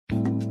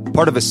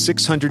Part of a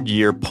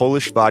 600-year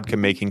Polish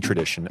vodka-making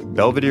tradition,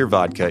 Belvedere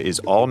vodka is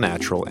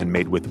all-natural and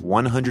made with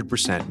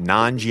 100%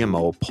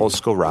 non-GMO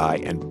Polska rye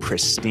and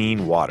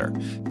pristine water.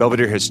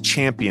 Belvedere has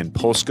championed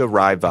Polska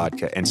rye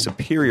vodka and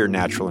superior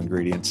natural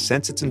ingredients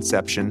since its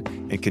inception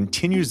and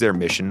continues their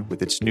mission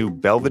with its new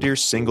Belvedere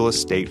Single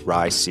Estate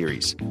Rye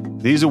series.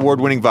 These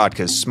award-winning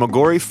vodkas,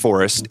 Smogory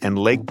Forest and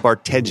Lake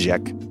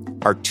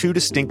Barteczek, are two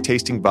distinct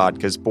tasting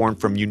vodkas born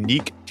from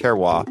unique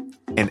terroir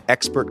and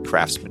expert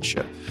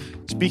craftsmanship.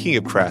 Speaking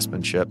of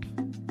craftsmanship,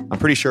 I'm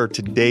pretty sure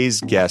today's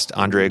guest,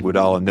 Andre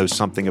Iguodala, knows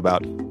something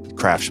about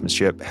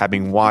craftsmanship,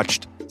 having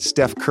watched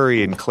Steph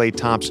Curry and Klay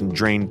Thompson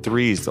drain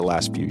threes the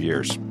last few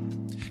years.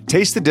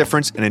 Taste the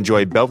difference and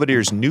enjoy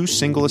Belvedere's new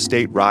Single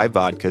Estate Rye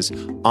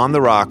vodkas on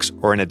the rocks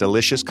or in a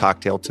delicious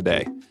cocktail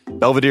today.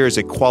 Belvedere is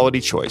a quality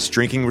choice.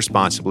 Drinking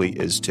responsibly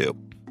is too.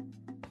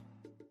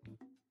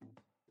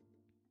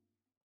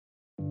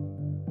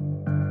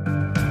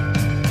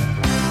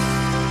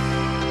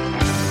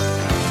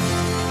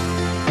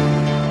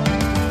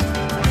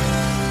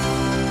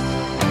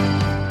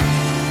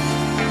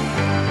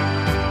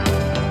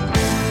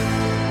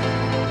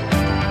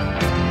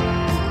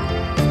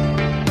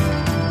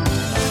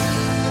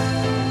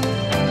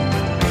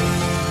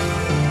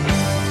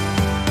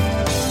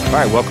 All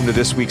right, welcome to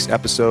this week's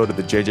episode of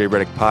the JJ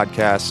Redick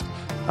podcast.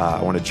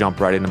 I want to jump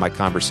right into my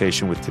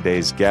conversation with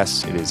today's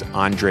guest. It is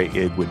Andre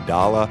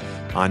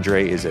Iguodala.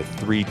 Andre is a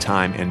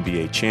three-time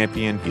NBA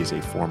champion. He is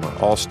a former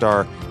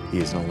All-Star. He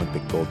is an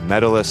Olympic gold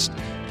medalist.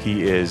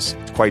 He is,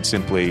 quite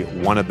simply,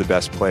 one of the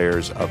best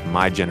players of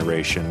my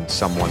generation,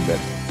 someone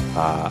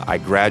that I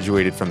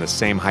graduated from the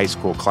same high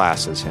school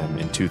class as him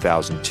in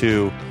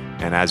 2002.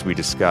 And as we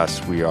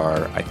discussed, we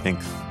are, I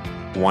think,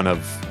 one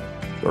of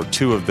or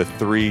two of the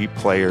three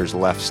players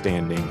left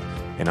standing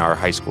in our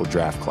high school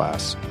draft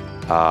class.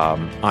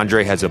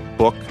 Andre has a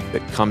book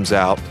that comes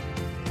out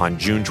on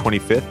June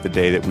 25th, the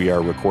day that we are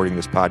recording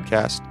this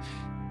podcast.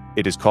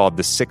 It is called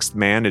The Sixth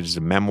Man. It is a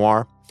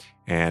memoir,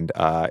 and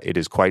it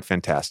is quite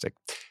fantastic.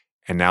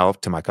 And now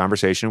to my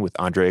conversation with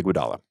Andre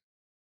Iguodala.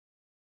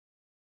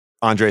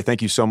 Andre,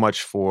 thank you so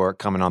much for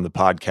coming on the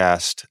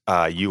podcast.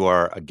 You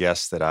are a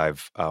guest that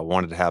I've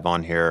wanted to have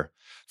on here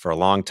for a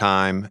long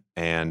time,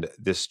 and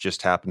this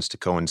just happens to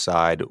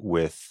coincide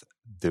with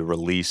the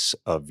release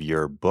of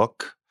your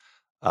book,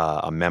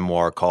 a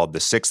memoir called The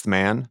Sixth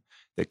Man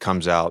that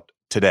comes out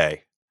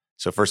today.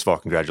 So first of all,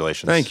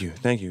 congratulations. Thank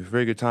you.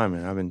 Very good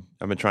timing. I've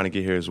been trying to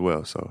get here as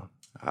well, so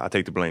I'll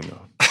take the blame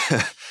though.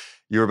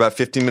 You were about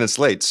 15 minutes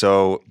late,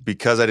 so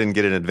because I didn't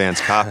get an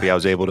advance copy, I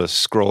was able to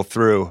scroll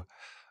through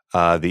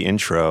the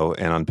intro,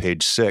 and on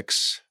page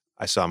 6,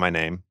 I saw my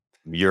name.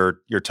 You're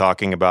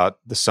talking about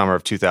the summer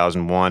of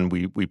 2001.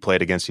 We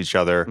played against each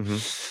other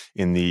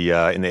in the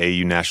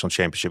AU National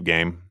Championship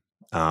game.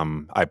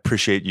 I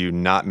appreciate you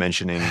not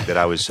mentioning that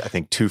I was, I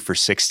think, 2 for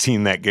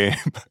 16 that game,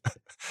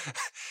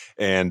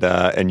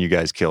 and you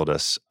guys killed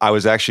us. I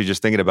was actually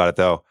just thinking about it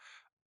though,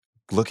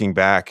 looking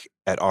back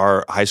at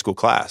our high school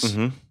class.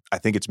 I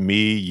think it's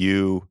me,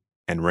 you,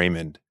 and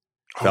Raymond.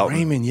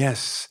 Raymond,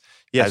 yes,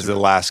 as the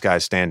last guy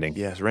standing.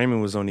 Yes,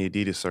 Raymond was on the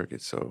Adidas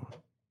circuit, so.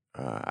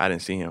 I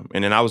didn't see him.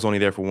 And then I was only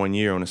there for 1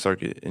 year on the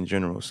circuit in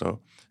general.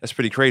 So that's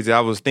pretty crazy. I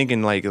was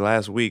thinking like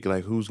last week,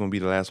 like who's going to be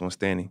the last one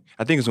standing?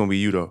 I think it's going to be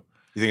you though.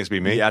 You think it's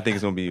going to be me? Yeah, I think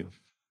it's going to be you.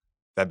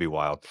 That'd be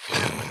wild.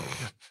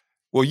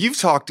 Well, you've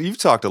talked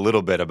a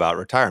little bit about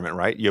retirement,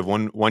 right? You have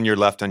one year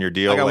left on your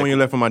deal. I got 1 year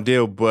left on my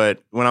deal,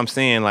 but when I'm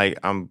saying like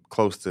I'm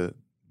close to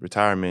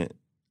retirement,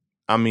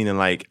 I'm meaning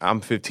like I'm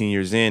 15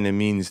 years in. It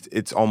means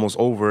it's almost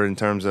over in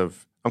terms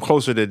of I'm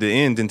closer to the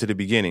end than to the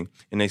beginning.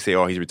 And they say,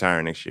 oh, he's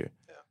retiring next year.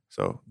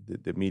 So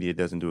the media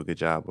doesn't do a good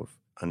job of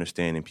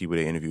understanding people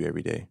they interview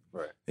every day.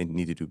 Right. They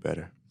need to do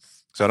better.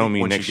 So I don't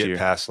mean next year. Once you get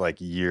past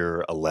like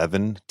year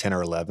 11, 10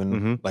 or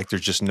 11, like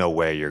there's just no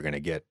way you're going to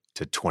get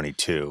to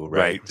 22,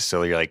 right?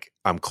 So you're like,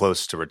 I'm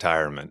close to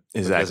retirement.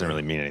 Exactly. It doesn't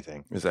really mean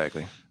anything.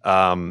 Exactly.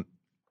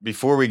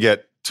 Before we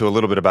get to a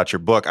little bit about your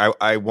book,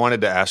 I wanted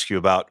to ask you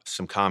about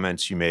some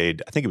comments you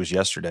made, I think it was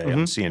yesterday on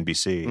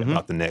CNBC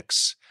about the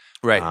Knicks.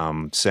 Right.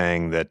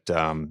 Saying that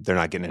they're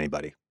not getting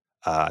anybody.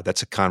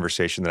 That's a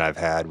conversation that I've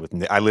had with,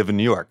 I live in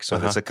New York, so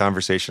that's a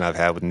conversation I've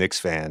had with Knicks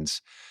fans.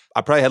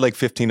 I probably had like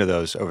 15 of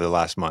those over the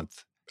last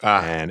month,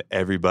 and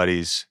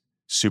everybody's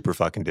super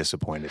fucking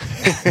disappointed.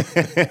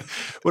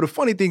 Well, the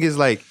funny thing is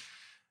like,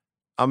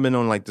 I've been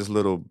on like this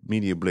little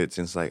media blitz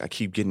and it's like, I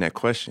keep getting that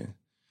question.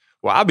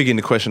 Well, I've been getting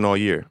the question all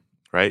year,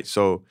 right?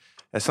 So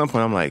at some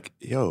point I'm like,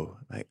 yo,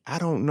 like, I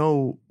don't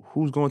know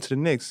who's going to the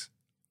Knicks.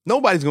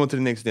 Nobody's going to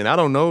the Knicks then. I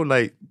don't know.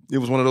 Like, it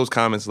was one of those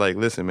comments like,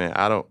 listen, man,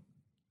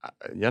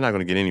 you're not going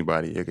to get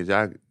anybody because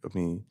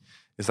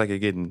it's like you're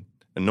getting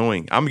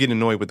annoying. I'm getting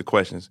annoyed with the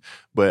questions,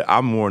 but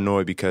I'm more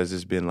annoyed because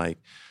it's been like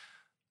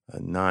a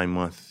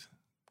 9-month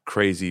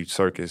crazy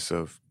circus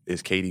of,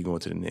 is KD going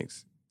to the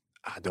Knicks?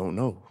 I don't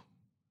know.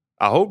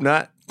 I hope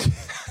not.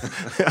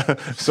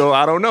 So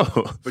I don't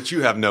know. But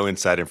you have no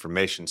inside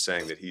information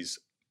saying that he's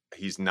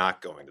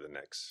not going to the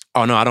Knicks.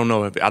 Oh no, I don't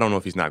know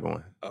if he's not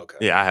going. Okay.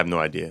 Yeah, I have no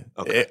idea.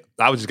 Okay.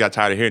 I just got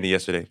tired of hearing it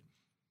yesterday.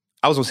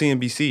 I was on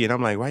CNBC, and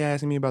I'm like, why you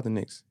asking me about the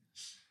Knicks?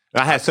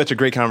 And I had such a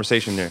great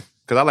conversation there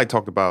because I like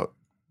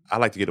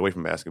to get away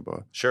from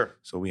basketball. Sure.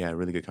 So we had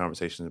really good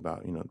conversations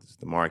about,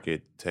 the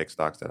market, tech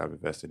stocks that I've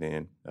invested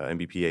in,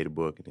 MBPA, the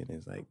book, and then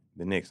it's like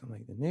the Knicks. I'm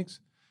like, the Knicks?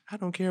 I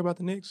don't care about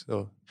the Knicks.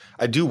 So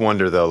I do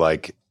wonder though,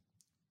 like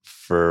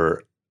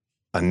for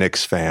a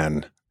Knicks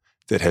fan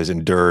that has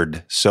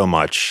endured so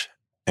much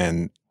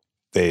and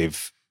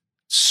they've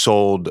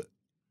sold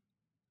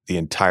the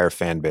entire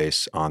fan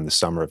base on the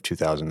summer of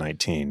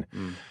 2019.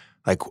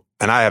 Like,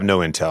 and I have no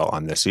intel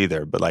on this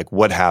either, but like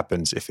what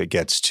happens if it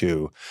gets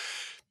to,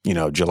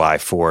 July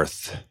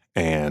 4th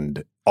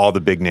and all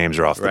the big names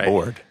are off the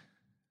board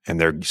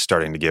and they're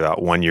starting to give out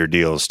 1-year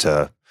deals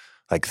to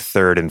like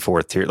third and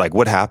fourth tier? Like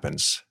what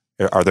happens?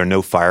 Are there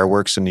no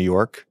fireworks in New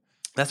York?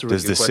 That's a really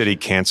Does good the question. city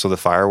cancel the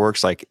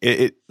fireworks? Like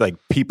like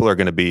people are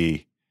going to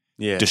be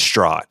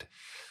distraught.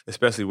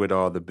 Especially with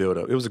all the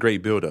buildup. It was a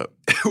great buildup.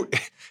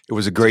 It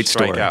was a great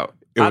story. Out.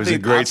 It was a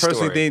great story. I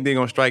personally think they're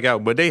going to strike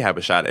out, but they have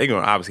a shot. They're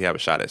going to obviously have a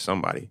shot at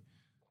somebody.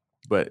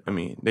 But, I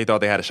mean, they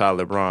thought they had a shot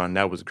at LeBron.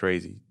 That was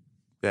crazy.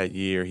 That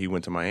year he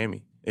went to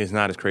Miami. It's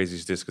not as crazy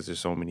as this because there's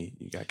so many.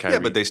 You got Kyrie. Yeah,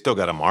 but they still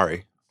got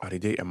Amari. Oh, they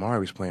did. Amari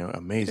was playing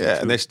amazing, Yeah,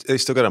 too. and they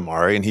still got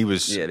Amari, and he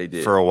was, they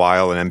did. for a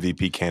while, an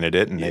MVP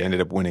candidate, and they ended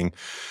up winning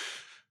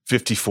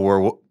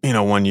 54,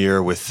 1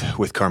 year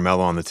with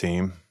Carmelo on the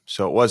team.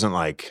 So it wasn't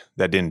like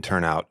that didn't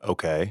turn out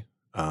okay.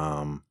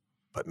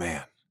 But,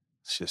 man,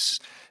 it's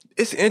just...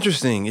 It's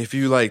interesting. If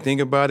you,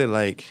 think about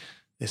it,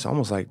 it's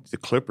almost like the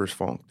Clippers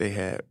funk they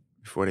had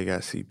before they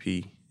got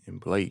CP and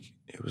Blake.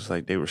 It was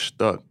like they were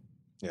stuck.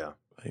 Yeah.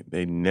 Like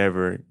they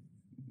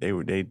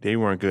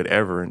weren't good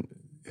ever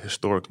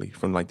historically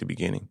from the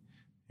beginning.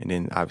 And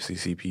then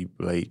obviously CP,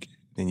 Blake,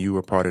 and you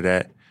were part of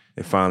that.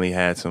 It finally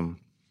had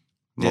some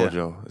mojo.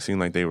 Yeah. It seemed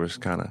like they were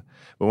kind of,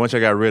 but once I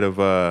got rid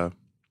of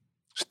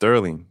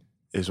Sterling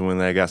is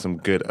when I got some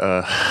good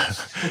I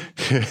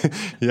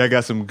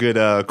got some good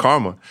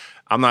karma.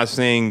 I'm not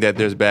saying that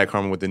there's bad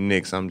karma with the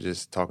Knicks. I'm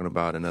just talking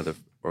about another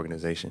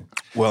organization.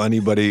 Well,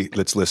 anybody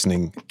that's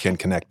listening can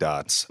connect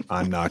dots.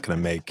 I'm not going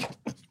to make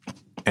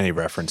any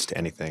reference to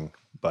anything,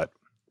 but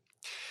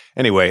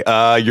anyway,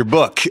 your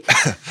book.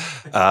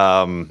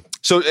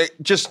 So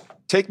just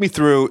take me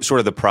through sort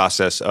of the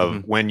process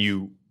of when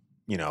you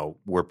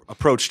were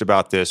approached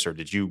about this, or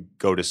did you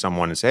go to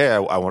someone and say, hey,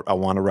 I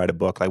want to write a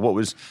book? Like what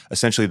was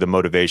essentially the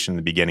motivation in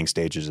the beginning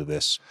stages of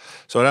this?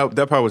 So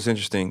that part was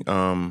interesting.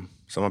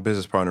 So my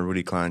business partner,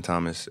 Rudy Klein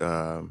Thomas,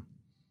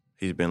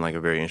 he's been a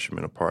very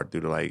instrumental part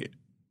through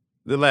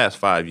the last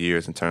 5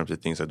 years in terms of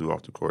things I do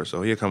off the court.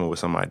 So he'll come up with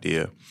some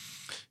idea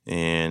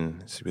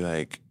and it's be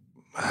like,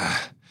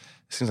 it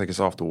seems like it's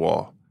off the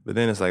wall. But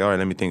then it's like, all right,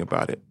 let me think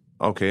about it.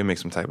 Okay, it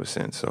makes some type of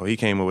sense. So he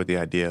came up with the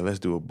idea, let's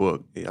do a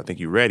book. I think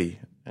you ready?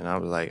 And I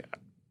was like,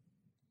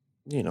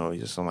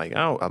 I'm like,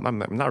 oh, I'm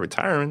not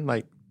retiring.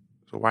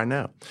 So why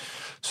now?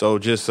 So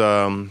just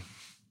the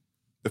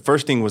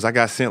first thing was I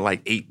got sent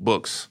 8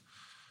 books.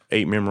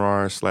 8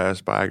 memoirs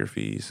 /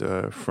 biographies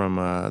from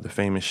the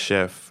famous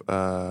chef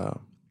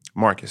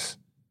Marcus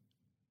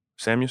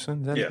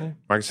Samuelson. Is that his name?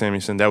 Marcus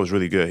Samuelson. That was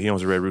really good. He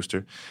owns a Red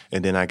Rooster.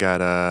 And then I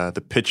got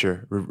the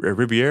pitcher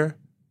Rivera.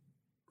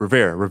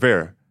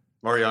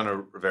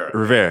 Mariano Rivera.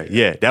 Rivera.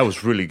 Yeah, that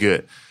was really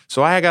good.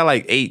 So I got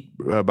 8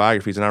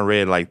 biographies, and I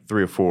read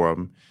 3 or 4 of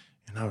them.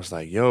 And I was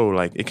like, yo,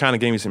 it kind of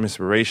gave me some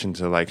inspiration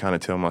to kind of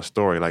tell my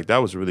story. That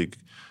was a really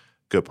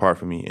good part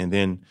for me. And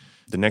then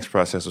the next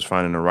process was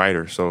finding a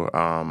writer. So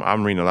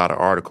I'm reading a lot of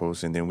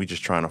articles, and then we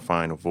just trying to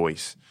find a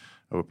voice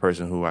of a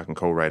person who I can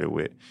co-write it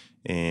with.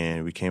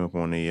 And we came up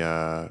on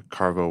the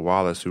Carvel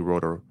Wallace, who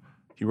wrote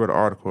an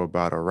article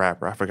about a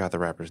rapper. I forgot the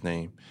rapper's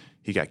name.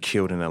 He got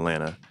killed in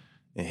Atlanta,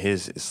 and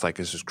it's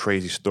this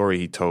crazy story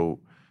he told,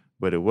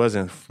 but it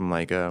wasn't from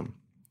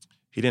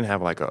he didn't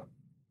have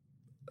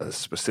a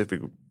specific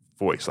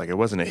voice. It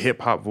wasn't a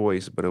hip hop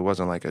voice, but it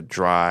wasn't a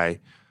dry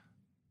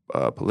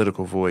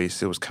political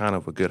voice. It was kind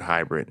of a good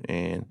hybrid,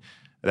 and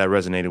that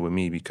resonated with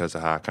me because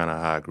of how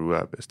I grew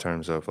up. In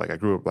terms of I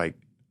grew up I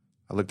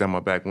looked out my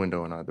back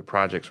window and the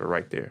projects were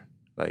right there.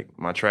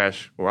 My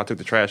trash, where I took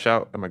the trash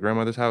out at my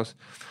grandmother's house,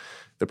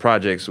 the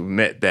projects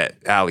met that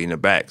alley in the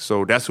back.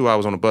 So that's who I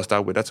was on the bus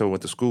stop with. That's who I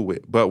went to school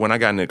with. But when I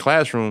got in the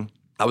classroom,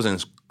 I was in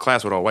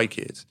class with all white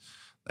kids,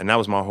 and that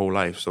was my whole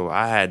life. So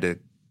I had to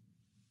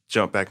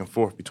jump back and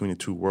forth between the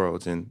two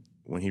worlds. And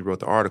when he wrote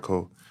the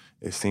article,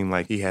 it seemed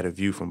like he had a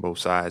view from both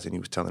sides, and he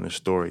was telling a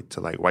story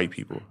to white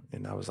people.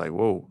 And I was like,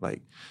 whoa,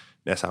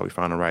 that's how we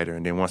found a writer.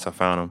 And then once I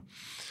found him,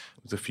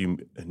 it was a few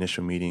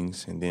initial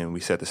meetings, and then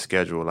we set the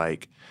schedule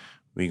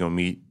we gonna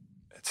meet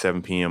at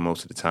 7 p.m.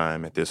 most of the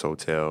time at this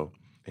hotel,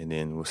 and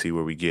then we'll see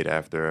where we get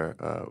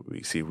after.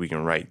 We see if we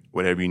can write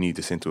whatever you need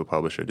to send to a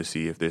publisher to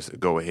see if there's a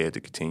go-ahead to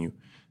continue.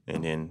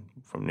 And then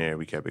from there,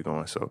 we kept it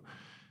going. So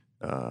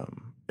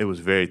it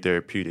was very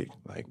therapeutic.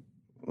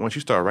 Once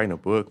you start writing a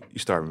book, you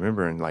start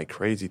remembering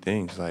crazy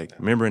things,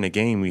 remembering a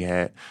game we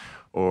had,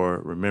 or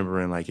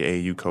remembering your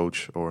AAU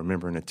coach, or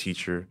remembering a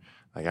teacher.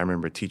 I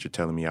remember a teacher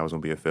telling me I was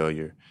gonna be a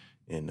failure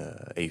in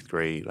 8th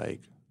grade,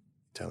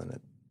 telling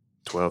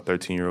 12,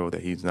 13-year-old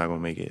that he's not going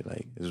to make it.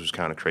 Like, this was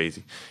kind of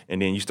crazy.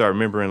 And then you start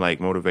remembering, like,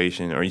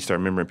 motivation, or you start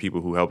remembering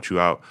people who helped you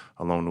out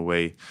along the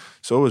way.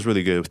 So it was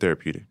really good. It was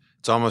therapeutic.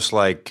 It's almost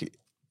like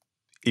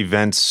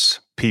events,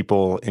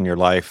 people in your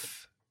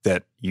life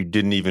that you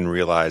didn't even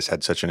realize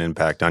had such an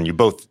impact on you,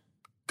 both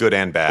good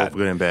and bad. Both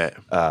good and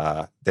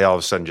bad. They all of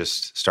a sudden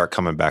just start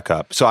coming back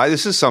up. So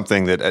this is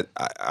something that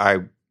I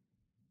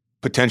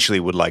potentially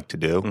would like to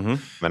do.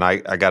 Mm-hmm. And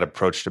I got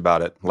approached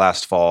about it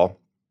last fall.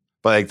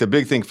 But like the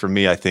big thing for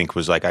me, I think,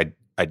 was like I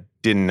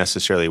didn't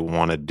necessarily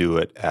want to do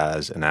it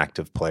as an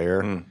active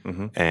player.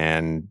 Mm-hmm.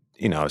 And,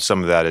 you know,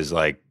 some of that is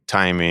like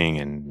timing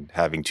and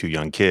having 2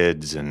 young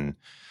kids and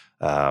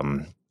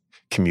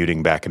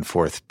commuting back and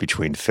forth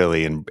between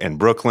Philly and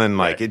Brooklyn.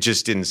 Like, right. It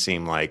just didn't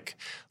seem like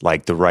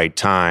the right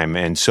time.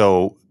 And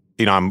so,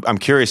 you know, I'm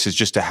curious as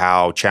just to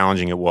how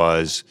challenging it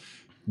was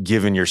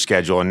given your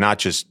schedule, and not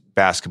just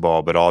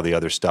basketball, but all the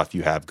other stuff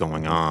you have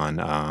going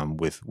on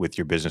with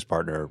your business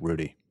partner,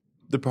 Rudy.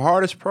 The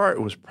hardest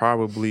part was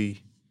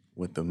probably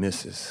with the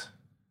missus.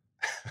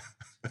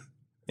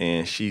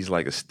 And she's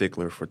like a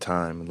stickler for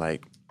time.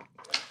 Like,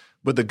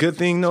 but the good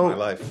thing, though, my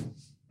life.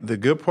 The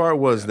good part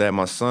was that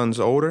my son's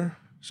older.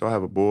 So I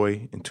have a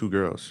boy and 2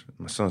 girls.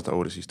 My son's the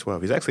oldest. He's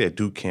 12. He's actually at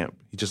Duke camp.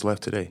 He just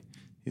left today.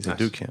 He's at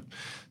Duke camp.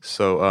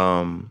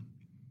 So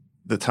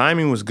the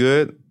timing was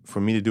good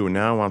for me to do it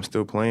now while I'm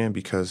still playing,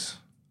 because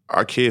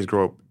our kids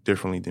grow up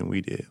differently than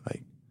we did.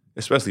 Like,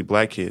 especially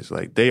black kids.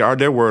 Like,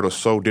 their world is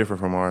so different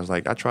from ours.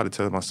 Like, I try to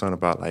tell my son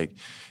about, like,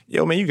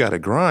 yo, man, you got to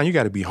grind. You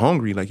got to be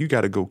hungry. Like, you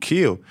got to go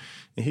kill.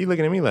 And he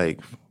looking at me like,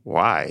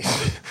 why?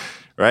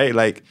 Right?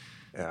 Like,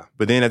 yeah.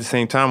 But then at the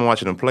same time, I'm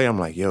watching him play. I'm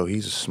like, yo,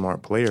 he's a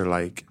smart player.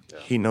 Like,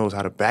 he knows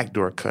how to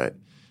backdoor cut.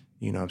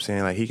 You know what I'm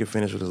saying? Like, he can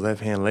finish with his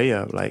left-hand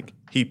layup. Like,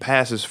 he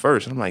passes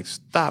first. And I'm like,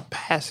 stop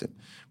passing.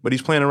 But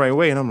he's playing the right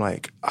way. And I'm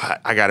like,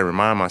 I got to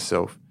remind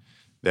myself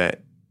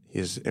that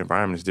his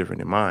environment is different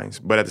than mine.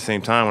 But at the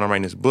same time, when I'm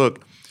writing this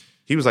book,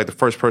 he was like the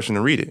first person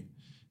to read it.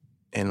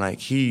 And like,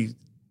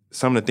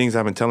 some of the things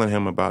I've been telling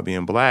him about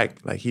being black,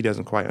 like, he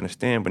doesn't quite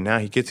understand. But now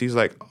he's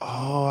like,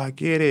 oh, I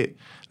get it.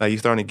 Like, he's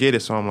starting to get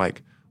it. So I'm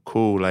like,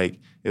 cool. Like,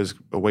 it was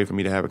a way for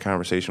me to have a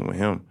conversation with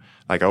him.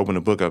 Like, I opened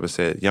the book up and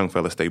said, young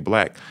fella, stay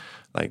black.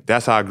 Like,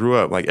 that's how I grew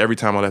up. Like, every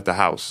time I left the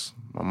house,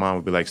 my mom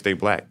would be like, stay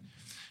black.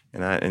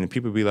 And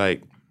people would be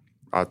like,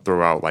 I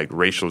throw out like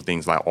racial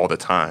things like all the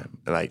time.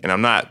 Like, and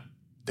I'm not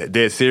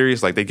dead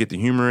serious. Like, they get the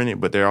humor in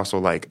it, but they're also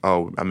like,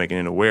 oh, I'm making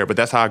it aware. But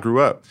that's how I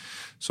grew up.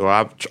 So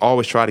I've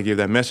always tried to give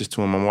that message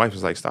to him. My wife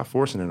was like, stop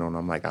forcing it on him.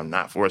 I'm like, I'm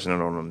not forcing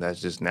it on him.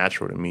 That's just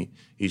natural to me.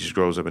 He just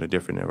grows up in a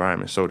different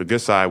environment. So the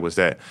good side was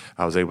that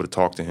I was able to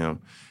talk to him.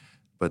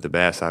 But the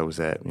bad side was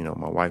that, you know,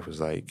 my wife was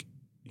like,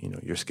 you know,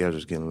 your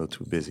schedule's getting a little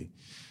too busy.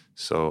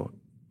 So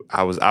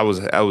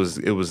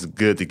it was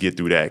good to get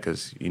through that,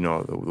 because, you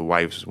know, the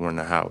wives were in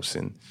the house,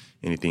 and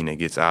anything that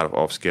gets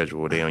off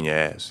schedule, they on your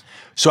ass.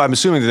 So I'm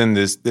assuming then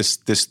this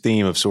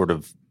theme of sort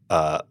of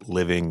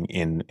living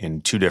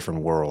in 2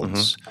 different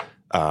worlds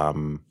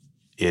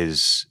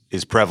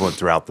is prevalent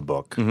throughout the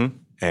book. Mm-hmm.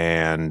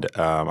 And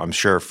I'm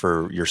sure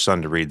for your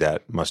son to read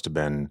that must have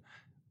been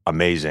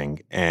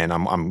amazing. And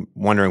I'm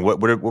wondering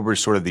what were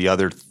sort of the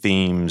other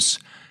themes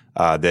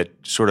that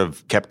sort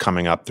of kept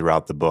coming up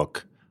throughout the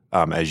book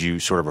as you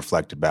sort of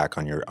reflected back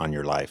on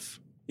your life.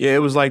 Yeah, it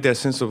was like that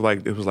sense of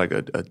like, it was like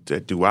a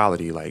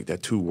duality, like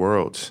that 2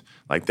 worlds.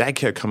 Like, that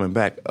kept coming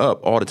back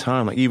up all the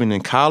time. Like, even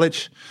in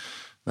college,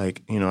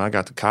 like, you know, I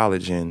got to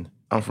college and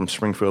I'm from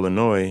Springfield,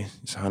 Illinois.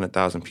 It's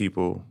 100,000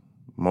 people,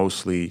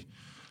 mostly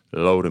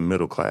low to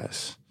middle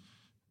class.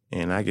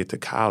 And I get to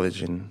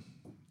college and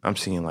I'm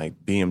seeing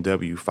like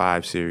BMW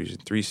 5 Series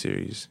and 3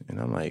 Series. And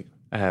I'm like,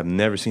 I have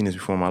never seen this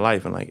before in my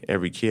life. And like,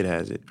 every kid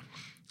has it.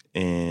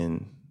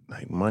 And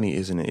like, money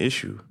isn't an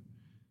issue.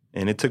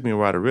 And it took me a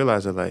while to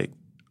realize that, like,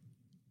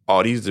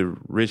 oh, these are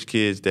rich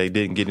kids that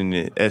didn't get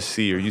into SC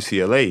or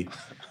UCLA.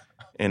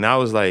 And I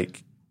was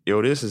like,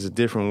 yo, this is a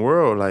different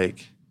world.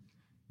 Like,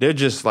 they're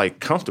just like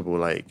comfortable.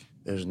 Like,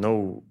 there's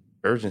no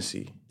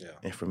urgency. Yeah.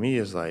 And for me,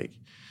 it's like,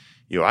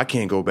 yo, I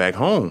can't go back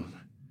home.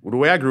 Well, the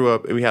way I grew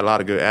up, we had a lot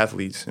of good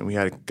athletes, and we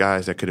had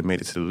guys that could have made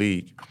it to the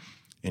league.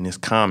 And it's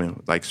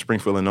common. Like,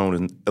 Springfield,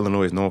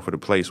 Illinois is known for the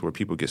place where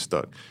people get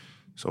stuck.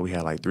 So we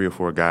had like 3 or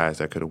 4 guys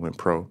that could have went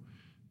pro,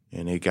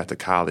 and they got to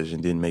college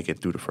and didn't make it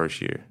through the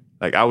first year.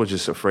 Like, I was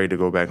just afraid to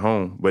go back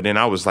home. But then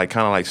I was like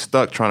kind of like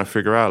stuck trying to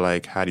figure out,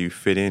 like, how do you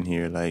fit in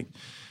here? Like,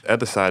 the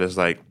other side is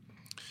like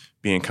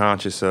being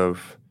conscious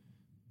of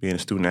being a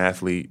student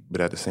athlete, but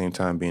at the same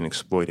time being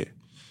exploited.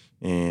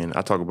 And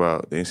I talk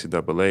about the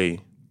NCAA,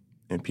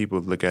 and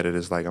people look at it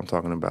as like I'm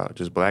talking about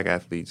just black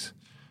athletes.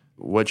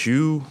 What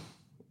you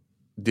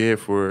did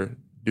for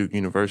Duke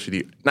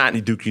University, not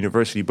Duke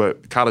University,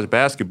 but college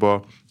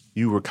basketball,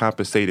 you were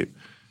compensated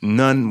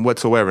none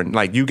whatsoever.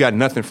 Like, you got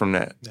nothing from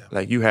that. Yeah.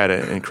 Like, you had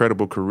an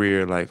incredible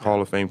career, like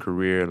Hall of Fame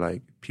career.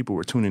 Like, people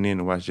were tuning in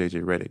to watch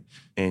JJ Redick,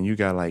 and you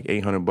got like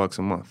 $800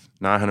 a month,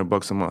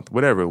 $900 a month,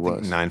 whatever it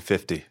was.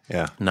 $950,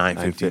 yeah,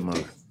 $950 a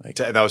month. Like,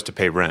 that was to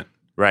pay rent,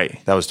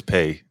 right? That was to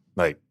pay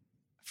like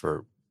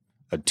for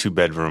a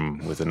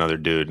 2-bedroom with another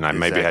dude, and I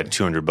maybe had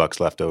 $200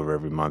 left over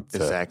every month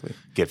to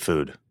get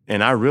food.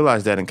 And I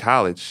realized that in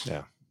college.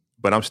 Yeah.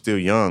 But I'm still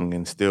young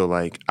and still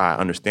like I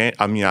understand.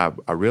 I mean,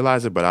 I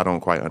realize it, but I don't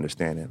quite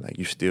understand it. Like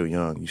you're still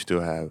young. You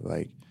still have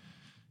like,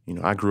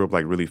 I grew up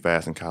like really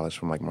fast in college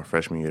from like my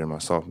freshman year to my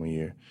sophomore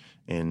year.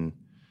 And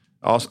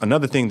also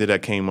another thing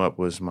that came up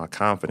was my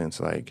confidence.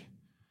 Like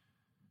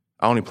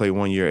I only played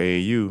 1 year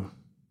AAU,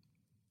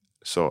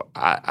 so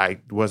I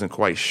wasn't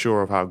quite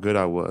sure of how good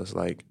I was.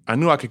 Like I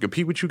knew I could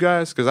compete with you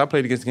guys because I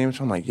played against the game.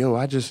 So I'm like, yo,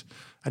 I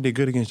did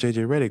good against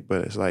JJ Redick,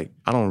 but it's like,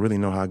 I don't really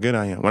know how good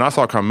I am. When I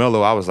saw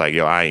Carmelo, I was like,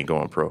 yo, I ain't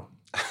going pro.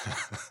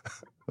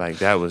 Like,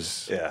 that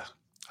was,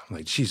 I'm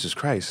like, Jesus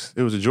Christ.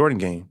 It was a Jordan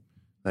game.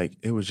 Like,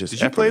 it was just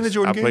Did you play in the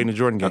Jordan game? I played in the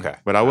Jordan game. Okay.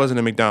 But I wasn't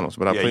in McDonald's,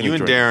 but I played in the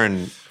Jordan game.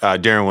 You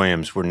and Darren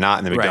Williams were not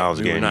in the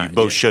McDonald's game. You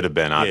both should have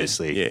been,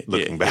 obviously,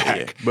 looking back.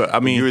 Yeah. But, I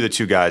mean, you were the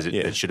two guys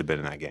that should have been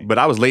in that game. But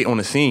I was late on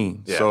the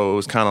scene, so it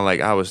was kind of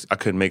like I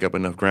couldn't make up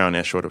enough ground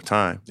that short of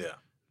time. Yeah.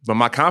 But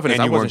my confidence,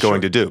 and you weren't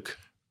going to Duke.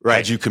 Right.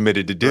 Had you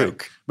committed to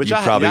Duke. Right. But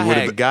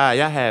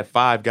y'all had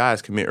 5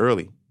 guys commit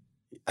early.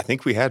 I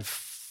think we had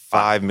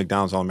 5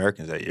 McDonald's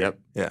All-Americans that year.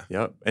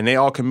 Yep. And they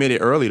all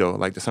committed early, though,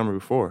 like the summer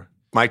before.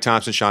 Mike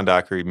Thompson, Sean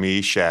Dockery,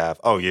 me, Shav.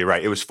 Oh, yeah,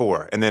 right. It was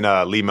 4. And then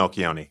Lee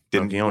Melchione.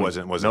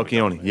 Wasn't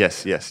Melchione.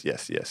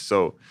 Yes.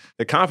 So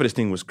the confidence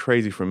thing was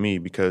crazy for me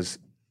because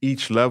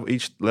each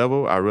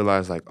level, I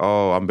realized like,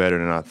 oh, I'm better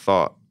than I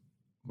thought.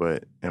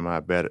 But am I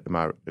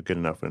good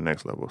enough for the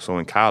next level? So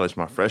in college,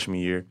 my freshman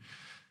year,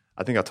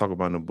 I think I talk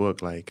about in the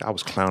book, like I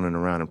was clowning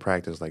around in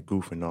practice, like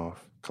goofing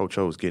off. Coach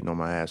O was getting on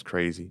my ass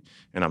crazy,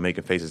 and I'm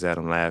making faces at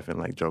him, laughing,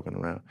 like joking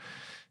around.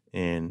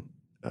 And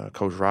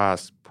Coach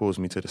Ross pulls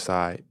me to the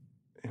side.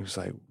 He was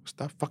like,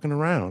 stop fucking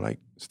around. Like,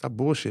 stop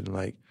bullshitting.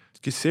 Like,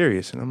 get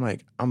serious. And I'm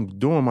like, I'm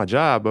doing my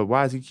job, but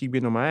why does he keep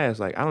getting on my ass?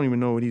 Like, I don't even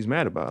know what he's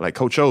mad about. Like,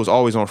 Coach O is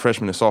always on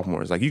freshmen and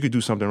sophomores. Like, you could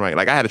do something right.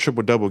 Like, I had a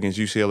triple-double against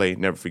UCLA,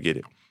 never forget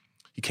it.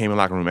 He came in the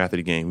locker room after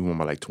the game. We won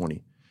by like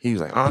 20. He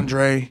was like,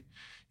 Andre,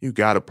 you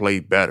got to play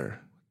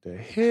better. The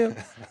hell?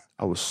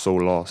 I was so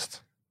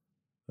lost.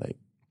 Like,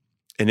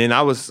 and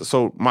then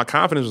so my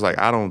confidence was like,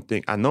 I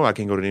know I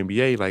can go to the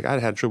NBA. Like, I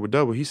had a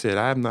triple-double. He said,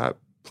 I'm not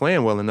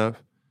playing well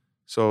enough.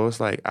 So it's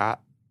like, I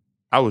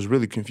was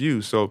really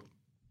confused. So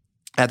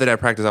after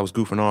that practice, I was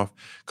goofing off.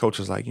 Coach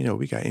was like,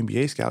 we got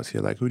NBA scouts here.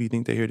 Like, who do you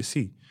think they're here to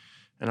see?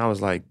 And I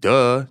was like,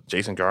 duh,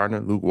 Jason Gardner,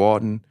 Luke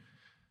Walton,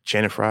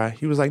 Shannon Fry.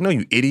 He was like, no,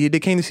 you idiot, they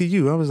came to see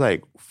you. I was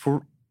like,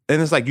 and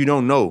it's like, you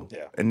don't know.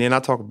 Yeah. And then I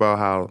talk about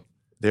how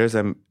there's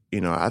I'm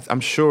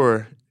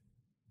sure,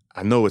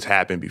 I know it's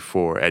happened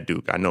before at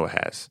Duke. I know it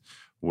has,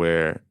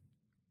 where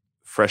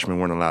freshmen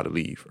weren't allowed to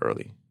leave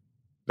early.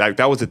 Like,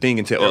 that was the thing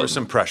until there was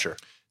some pressure.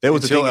 There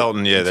was until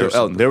Elton,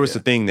 there was the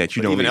thing that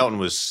you don't. Even Elton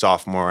was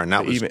sophomore, and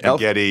that was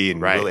Maggette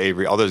and Will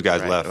Avery. All those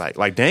guys left.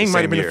 Like Dang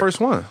might have been the first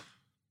one.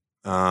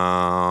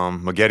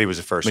 Maggette was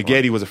the first one.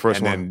 Maggette was the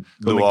first one. And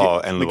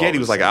Maggette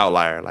was like an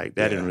outlier. Like,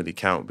 that didn't really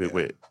count.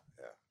 But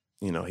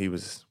he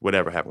was,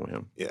 whatever happened with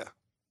him. Yeah.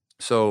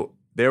 So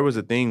there was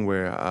a thing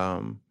where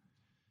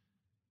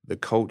the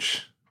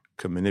coach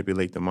could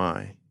manipulate the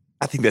mind.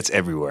 I think that's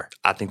everywhere.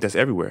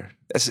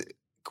 That's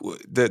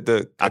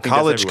the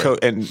college coach,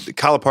 and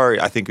Calipari,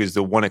 I think, is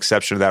the one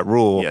exception to that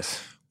rule.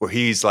 Yes. Where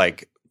he's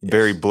like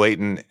very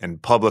blatant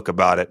and public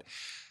about it.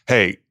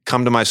 Hey,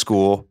 come to my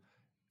school.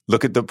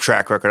 Look at the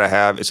track record I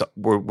have.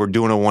 We're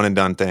doing a one and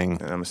done thing.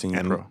 And I'm a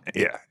senior pro.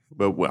 Yeah.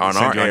 But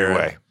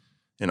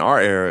in our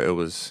era, it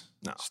was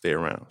stay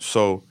around.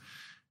 So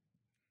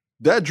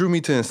that drew me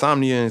to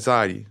insomnia and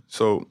anxiety.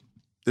 So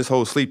this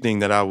whole sleep thing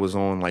that I was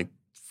on like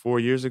 4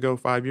 years ago,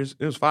 5 years,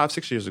 it was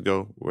 5-6 years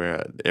ago,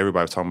 where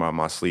everybody was talking about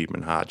my sleep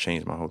and how I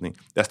changed my whole thing.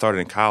 That started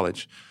in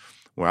college,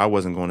 where I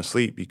wasn't going to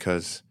sleep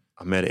because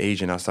I met an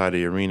agent outside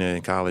the arena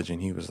in college,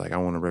 and he was like, I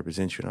want to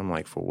represent you. And I'm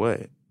like, for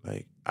what?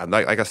 Like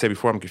I said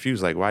before, I'm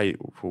confused. Like, why?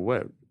 For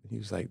what? He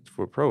was like,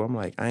 for pro. I'm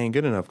like, I ain't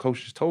good enough.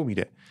 Coach just told me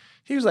that.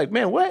 He was like,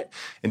 man, what?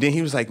 And then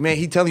he was like, man,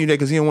 he telling you that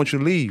because he don't want you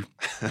to leave.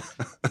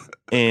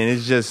 And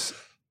it's just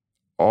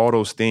all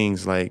those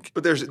things. Like,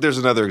 but there's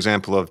another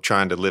example of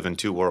trying to live in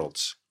two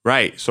worlds.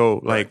 Right.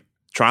 So like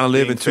trying to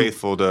live in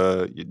faithful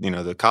to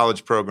the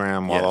college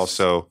program while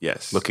also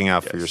looking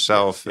out for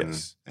yourself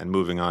and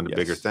moving on to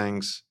bigger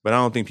things. But I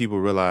don't think people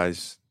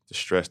realize the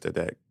stress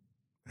that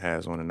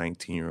has on a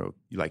 19-year-old.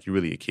 Like, you're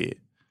really a kid.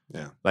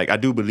 Yeah. Like, I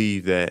do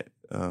believe that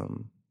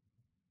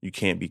you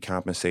can't be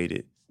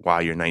compensated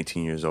while you're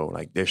 19 years old.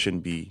 Like, there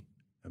shouldn't be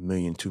 $1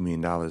 million, $2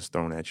 million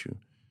thrown at you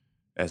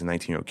as a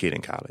 19-year-old kid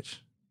in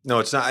college. No,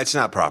 it's not. It's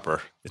not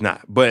proper. It's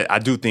not. But I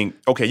do think,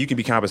 okay, you can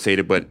be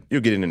compensated, but you're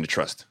getting into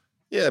trust.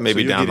 Yeah,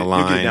 maybe down the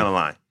line. You'll get down the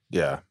line.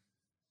 Yeah,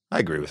 I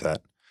agree with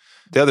that.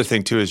 The other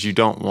thing, too, is you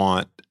don't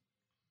want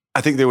 – I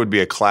think there would be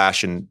a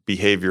clash in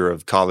behavior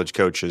of college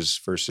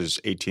coaches versus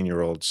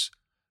 18-year-olds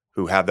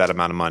who have that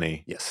amount of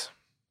money. Yes.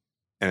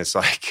 And it's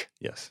like –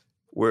 yes.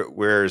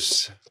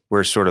 Where's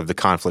sort of the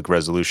conflict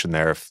resolution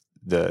there if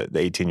the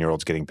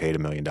 18-year-old's getting paid $1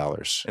 million?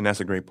 And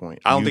that's a great point.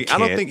 I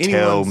don't think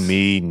tell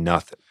me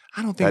nothing.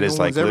 I don't think that no is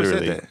one's like ever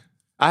literally, said that.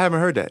 I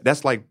haven't heard that.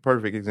 That's like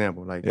perfect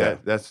example. Like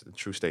that's a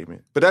true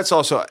statement. But that's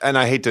also, and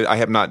I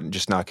have not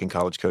just knocking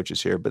college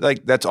coaches here, but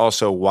like that's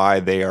also why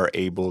they are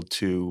able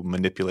to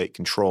manipulate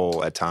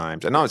control at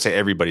times. And I don't say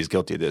everybody's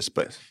guilty of this,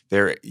 but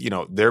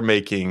they're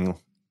making,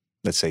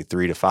 let's say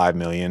 3 to 5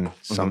 million,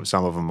 some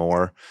of them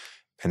more,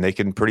 and they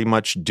can pretty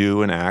much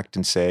do and act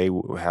and say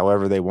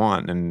however they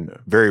want. And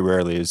very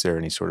rarely is there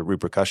any sort of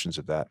repercussions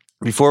of that.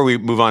 Before we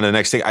move on to the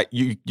next thing,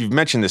 you've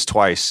mentioned this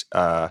twice,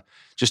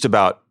 just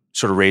about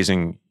sort of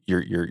raising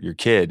your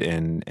kid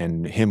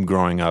and him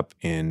growing up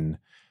in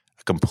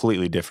a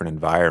completely different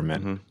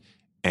environment.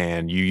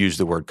 And you use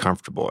the word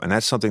comfortable. And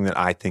that's something that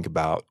I think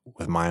about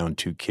with my own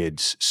 2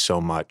 kids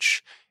so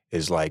much,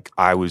 is like,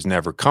 I was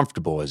never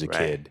comfortable as a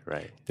kid.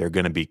 Right. They're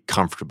going to be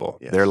comfortable.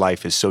 Yes. Their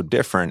life is so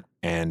different.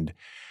 And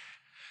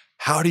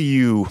how do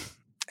you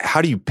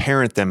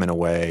parent them in a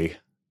way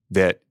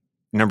that,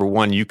 number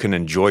one, you can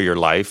enjoy your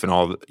life and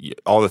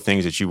all the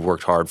things that you've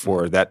worked hard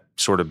for, that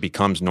sort of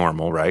becomes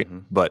normal, right?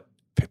 But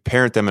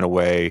parent them in a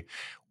way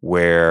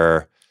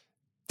where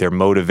they're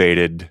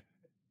motivated,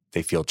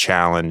 they feel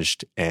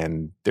challenged,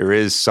 and there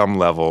is some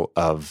level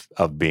of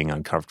being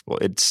uncomfortable.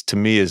 It's, to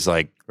me, is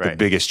like the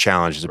biggest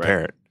challenge as a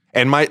parent.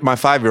 And my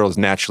 5-year-old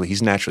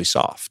he's naturally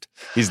soft.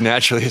 He's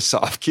naturally a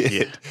soft kid.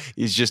 Yeah.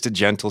 He's just a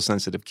gentle,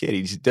 sensitive kid.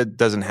 He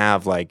doesn't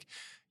have like,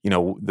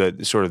 the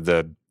sort of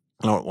I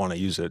don't want to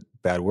use a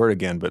bad word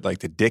again, but like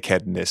the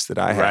dickheadness that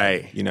I have.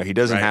 Right. He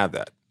doesn't have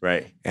that.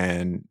 Right.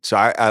 And so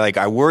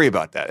I worry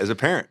about that as a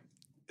parent.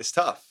 It's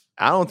tough.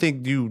 I don't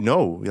think you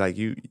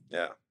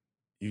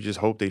just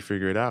hope they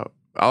figure it out.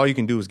 All you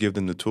can do is give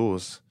them the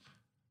tools.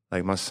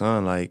 Like my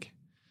son, like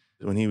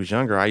when he was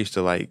younger, we used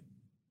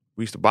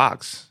to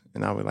box,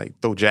 and I would like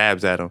throw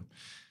jabs at him.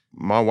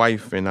 My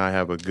wife and I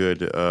have a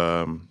good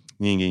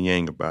yin and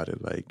yang about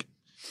it. Like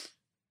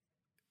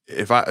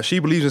if she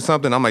believes in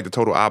something, I'm like the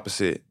total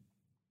opposite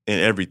in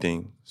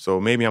everything.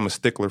 So maybe I'm a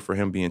stickler for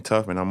him being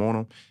tough and I'm on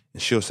him,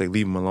 and she'll say,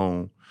 leave him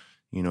alone.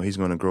 He's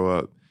going to grow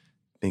up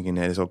thinking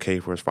that it's okay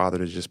for his father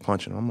to just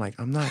punch him. I'm like,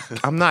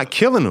 I'm not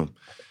killing him.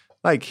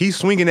 Like, he's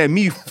swinging at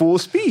me full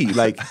speed.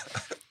 Like,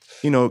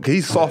 'cause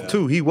he's soft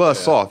too. He was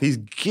soft. He's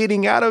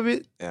getting out of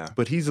it,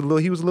 but he was a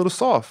little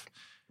soft.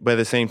 But at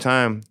the same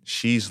time,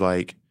 she's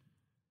like,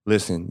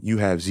 listen, you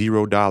have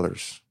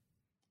 $0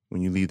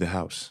 when you leave the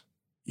house.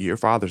 Your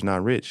father's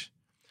not rich.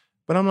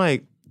 But I'm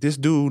like, this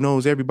dude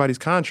knows everybody's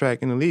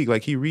contract in the league.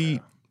 Like, he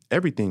read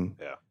everything.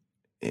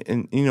 Yeah.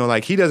 And,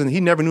 like, he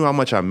never knew how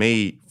much I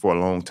made for a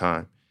long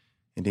time.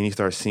 And then he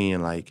starts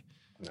seeing, like,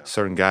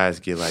 certain guys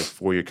get, like,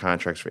 4-year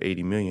contracts for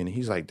 $80 million. And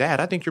he's like, Dad,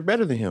 I think you're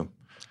better than him.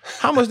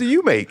 How much do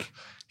you make?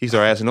 He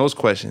started asking those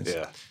questions.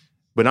 Yeah.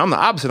 But I'm the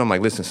opposite. I'm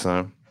like, listen,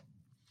 son.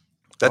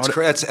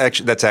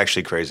 That's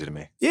actually crazy to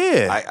me.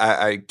 Yeah.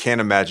 I can't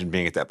imagine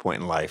being at that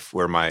point in life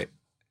where my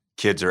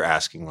kids are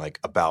asking, like,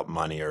 about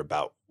money or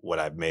about what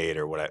I've made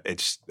or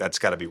that's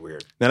got to be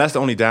weird. Now, that's the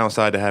only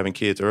downside to having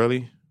kids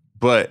early.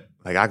 But,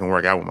 like, I can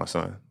work out with my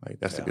son. Like,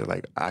 that's the good.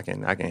 Like, I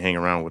can hang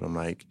around with him.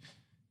 Like,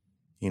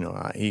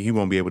 he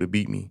won't be able to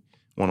beat me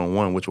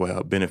one-on-one, which will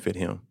help benefit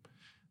him.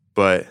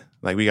 But,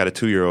 like, we got a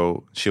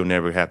 2-year-old. She'll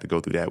never have to go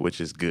through that, which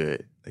is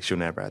good. Like, she'll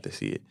never have to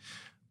see it.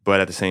 But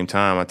at the same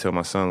time, I tell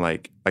my son,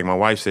 like my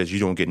wife says, you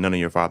don't get none of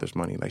your father's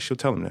money. Like, she'll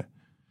tell him that.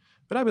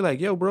 But I'll be like,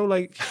 yo, bro,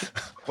 like,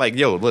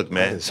 yo, look,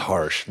 man. It's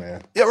harsh,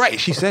 man. Yeah, right.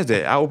 She says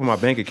that. I open my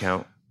bank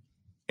account,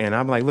 and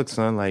I'm like, look,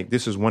 son, like,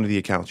 this is one of the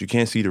accounts. You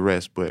can't see the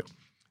rest, but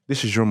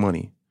this is your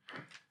money.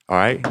 All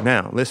right?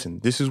 Now, listen,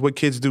 this is what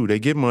kids do. They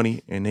get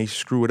money, and they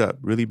screw it up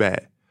really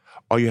bad.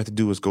 All you have to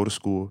do is go to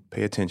school,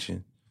 pay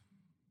attention,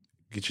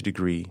 get your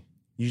degree.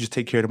 You just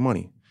take care of the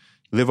money.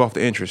 Live off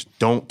the interest.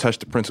 Don't touch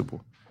the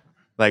principal.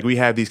 Like, we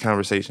have these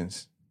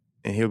conversations,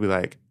 and he'll be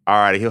like, all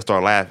right, he'll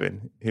start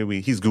laughing.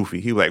 He's goofy.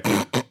 He'll be like,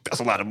 that's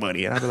a lot of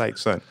money. And I'll be like,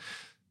 son,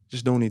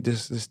 just don't need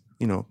this,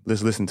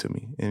 let's listen to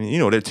me. And,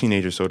 they're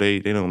teenagers, so they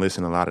don't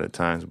listen a lot of the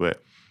times,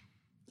 but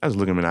I just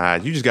look them in the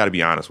eyes. You just got to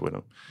be honest with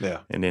them. Yeah.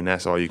 And then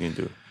that's all you can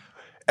do.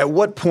 At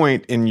what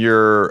point in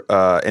your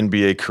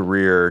NBA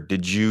career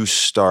did you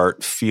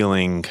start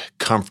feeling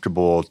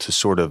comfortable to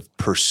sort of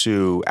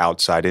pursue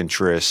outside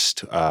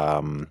interest?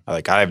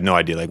 Like, I have no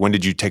idea. Like, when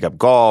did you take up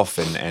golf?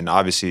 And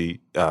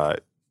obviously,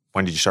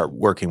 when did you start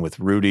working with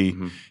Rudy?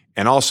 Mm-hmm.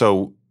 And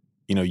also,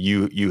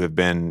 you have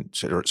been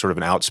sort of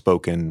an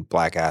outspoken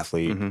Black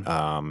athlete,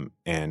 mm-hmm.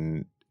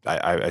 And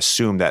I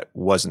assume that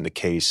wasn't the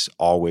case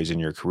always in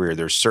your career.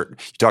 You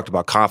talked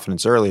about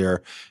confidence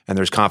earlier, and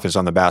there's confidence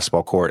on the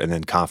basketball court and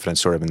then confidence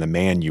sort of in the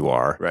man you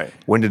are. Right.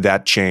 When did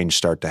that change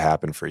start to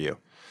happen for you?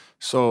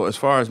 So as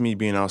far as me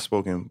being an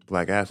outspoken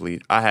Black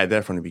athlete, I had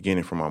that from the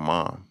beginning from my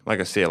mom. Like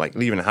I said, like,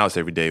 leaving the house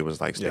every day was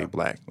like, stay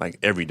Black, like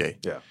every day.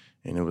 Yeah.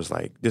 And it was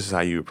like, this is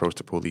how you approach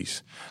the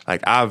police.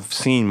 Like, I've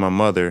seen my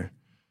mother,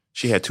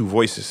 she had 2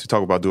 voices to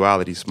talk about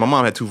dualities. My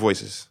mom had 2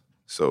 voices.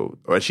 So,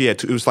 or she had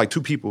 2, it was like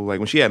 2 people. Like,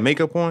 when she had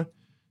makeup on,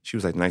 she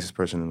was like the nicest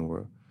person in the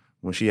world.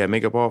 When she had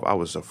makeup off, I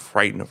was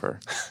frightened of her.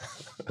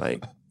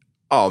 Like,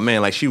 oh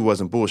man, like, she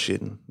wasn't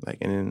bullshitting. Like,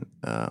 and then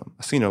I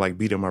seen her like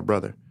beating my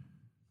brother.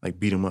 like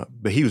beat him up.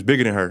 But he was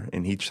bigger than her,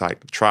 and he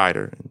tried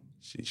her, and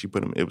she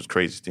put him. It was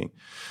crazy thing.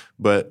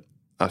 But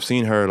I've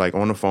seen her like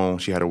on the phone.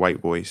 She had a white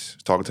voice.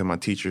 Talking to my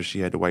teacher, she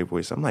had the white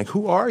voice. I'm like,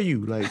 who are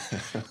you? Like,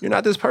 you're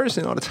not this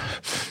person all the time.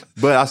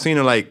 But I've seen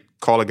her like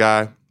call a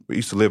guy. We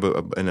used to live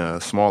in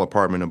a small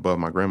apartment above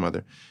my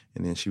grandmother,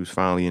 and then she was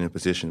finally in a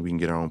position we can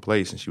get her own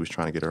place, and she was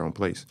trying to get her own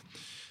place.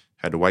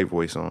 Had the white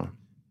voice on,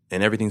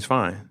 and everything's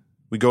fine.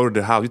 We go to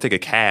the house. We take a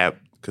cab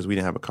because we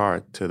didn't have a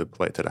car to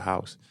the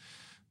house.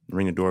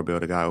 Ring the doorbell.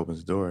 The guy opens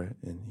the door,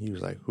 and he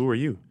was like, "Who are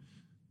you?"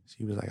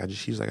 She was like, I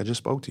just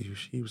spoke to you.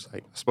 She was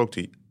like, I spoke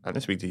to you. I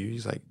didn't speak to you.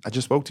 He's like, I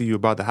just spoke to you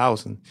about the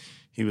house. And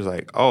he was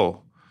like,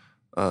 oh,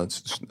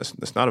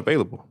 it's not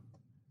available.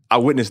 I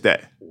witnessed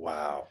that.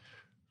 Wow.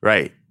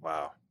 Right.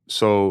 Wow.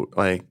 So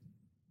like,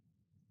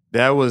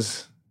 that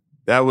was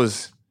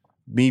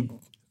me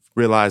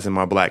realizing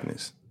my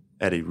blackness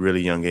at a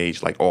really young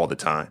age, like all the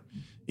time,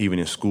 even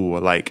in school.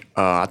 Like,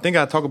 I think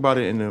I talk about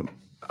it in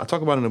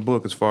the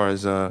book as far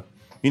as,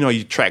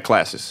 you track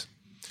classes.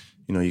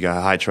 You know, you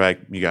got high track,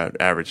 you got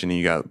average, and then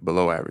you got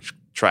below average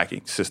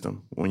tracking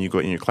system when you go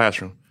in your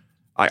classroom.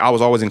 I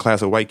was always in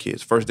class with white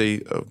kids. First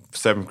day of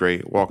 7th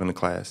grade, walking to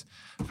class.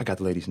 I forgot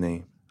the lady's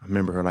name. I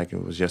remember her like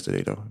it was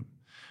yesterday, though.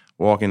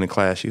 Walking to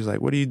class, she was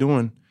like, what are you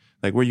doing?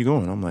 Like, where are you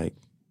going? I'm like,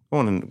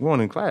 going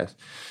in class.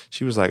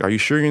 She was like, are you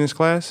sure you're in this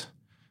class?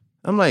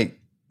 I'm like,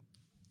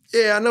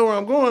 yeah, I know where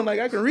I'm going. Like,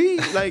 I can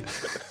read. Like,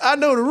 I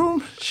know the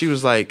room. She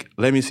was like,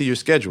 let me see your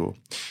schedule.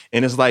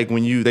 And it's like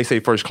when they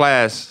say first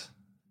class,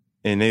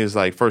 and they was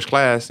like, first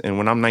class, and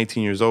when I'm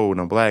 19 years old and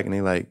I'm black, and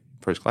they like,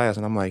 first class,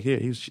 and I'm like, here,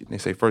 they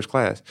say first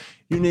class.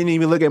 You didn't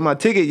even look at my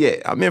ticket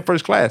yet. I'm in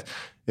first class.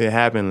 It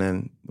happened,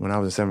 and when I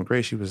was in 7th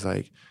grade, she was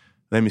like,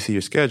 let me see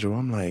your schedule.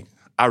 I'm like,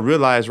 I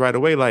realized right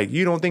away, like,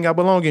 you don't think I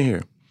belong in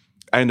here.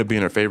 I ended up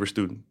being her favorite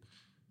student.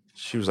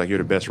 She was like, you're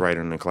the best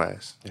writer in the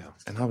class. Yeah.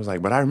 And I was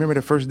like, but I remember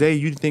the first day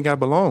you didn't think I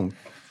belonged.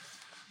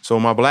 So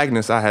my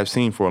blackness I have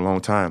seen for a long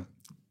time.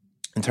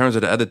 In terms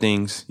of the other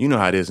things, you know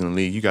how it is in the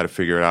league. You got to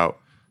figure it out.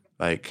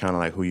 Like, kind of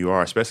like who you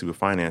are, especially with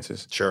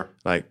finances. Sure.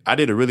 Like, I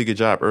did a really good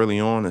job early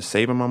on of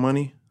saving my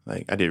money.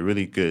 Like, I did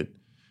really good.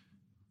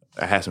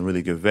 I had some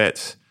really good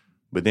vets.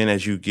 But then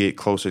as you get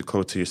closer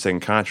to your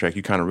second contract,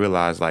 you kind of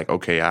realize, like,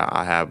 okay,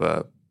 I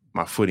have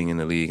my footing in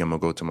the league. I'm going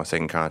to go to my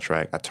second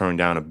contract. I turned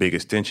down a big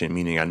extension,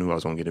 meaning I knew I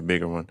was going to get a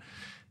bigger one.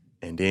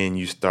 And then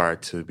you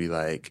start to be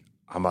like,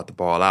 I'm about to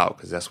ball out,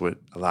 because that's what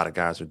a lot of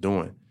guys are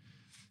doing,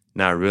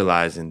 not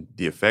realizing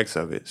the effects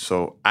of it.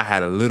 So I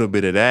had a little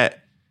bit of that.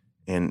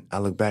 And I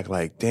look back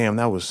like, damn,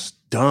 that was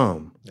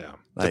dumb. Yeah.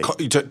 Like,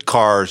 you took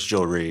cars,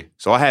 jewelry.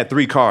 So I had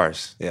 3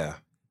 cars. Yeah.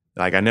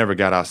 Like, I never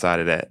got outside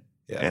of that.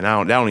 Yeah. And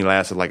that only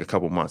lasted like a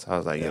couple months. I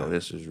was like, yeah. Yo,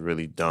 this is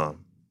really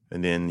dumb.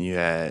 And then you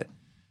had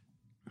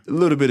a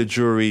little bit of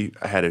jewelry.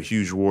 I had a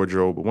huge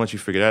wardrobe. But once you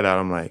figure that out,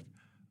 I'm like,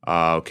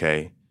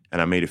 okay.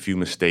 And I made a few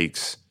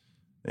mistakes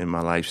in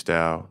my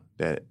lifestyle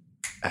that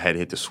I had to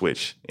hit the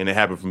switch. And it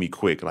happened for me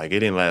quick. Like,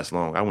 it didn't last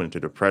long. I went into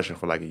depression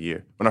for like a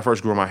year. When I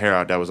first grew my hair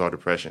out, that was all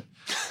depression.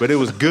 But it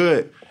was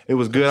good. It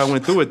was good I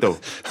went through it, though.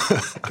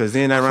 Because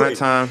then around that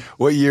time...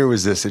 What year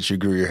was this that you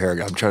grew your hair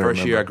out? I'm trying to remember.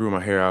 First year I grew my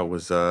hair out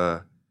was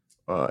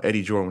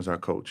Eddie Jordan was our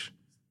coach.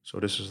 So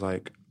this was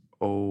like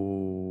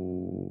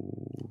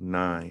 08,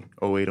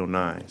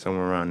 09,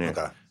 somewhere around there.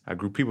 Okay.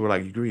 People were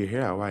like, you grew your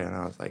hair out, why? And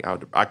I was like,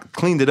 I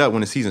cleaned it up when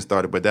the season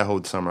started, but that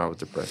whole summer I was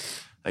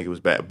depressed. Like, it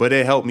was bad. But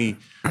it helped me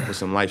with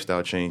some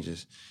lifestyle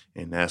changes.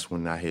 And that's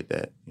when I hit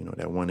that,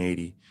 that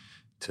 180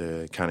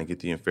 to kind of get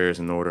the affairs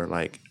in order.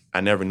 Like,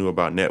 I never knew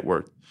about net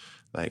worth.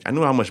 Like, I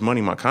knew how much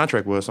money my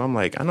contract was. So I'm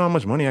like, I know how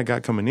much money I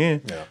got coming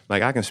in. Yeah.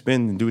 Like, I can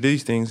spend and do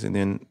these things. And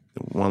then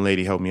one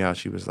lady helped me out.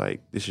 She was like,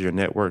 this is your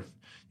net worth.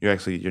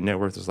 Your net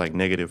worth is like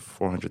negative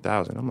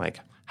 400,000. I'm like,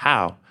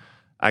 how?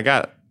 I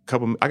got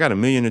 $1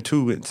 million or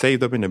 $2 million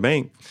saved up in the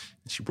bank.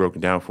 And she broke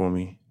it down for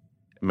me.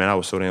 Man, I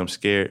was so damn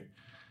scared.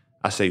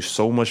 I saved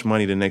so much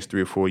money the next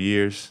 3 or 4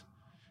 years.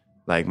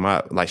 Like,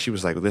 she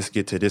was like, let's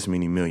get to this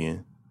many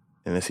million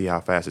and let's see how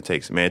fast it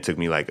takes. Man, it took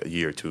me like a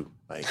year or 2.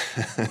 Like,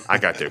 I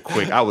got there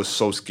quick. I was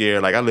so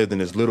scared. Like, I lived in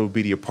this little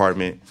bitty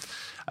apartment.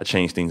 I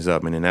changed things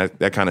up. And then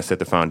that kind of set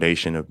the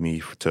foundation of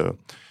me to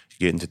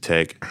get into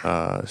tech,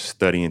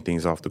 studying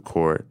things off the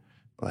court.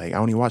 Like, I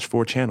only watched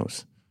 4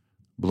 channels: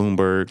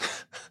 Bloomberg,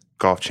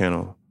 Golf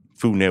Channel,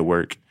 Food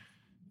Network,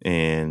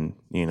 and,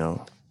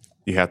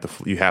 you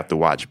have to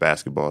watch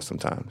basketball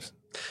sometimes.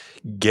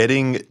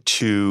 Getting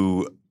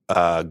to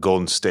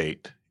Golden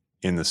State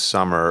in the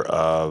summer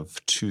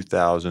of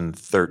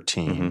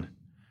 2013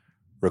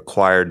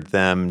 required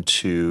them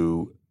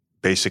to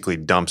basically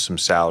dump some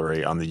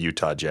salary on the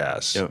Utah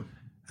Jazz. Yep.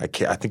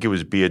 I think it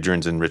was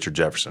Biedrins and Richard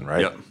Jefferson,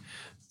 right? Yep.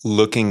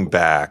 Looking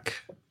back,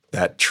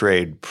 that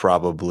trade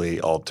probably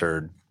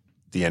altered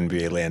the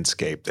NBA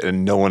landscape,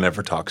 and no one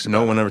ever talks about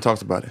it. No one ever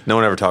talks about it. No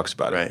one ever talks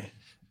about it. Right.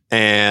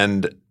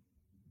 And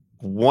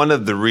one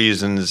of the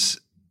reasons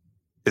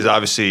is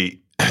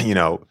obviously,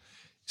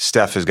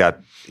 Steph has got,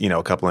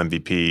 a couple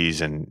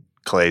MVPs and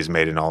Klay's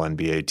made an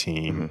All-NBA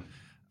team.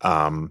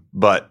 Mm-hmm.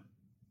 But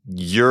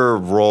your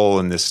role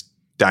in this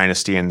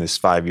dynasty and this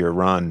 5-year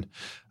run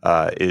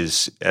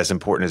is as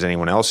important as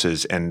anyone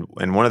else's. And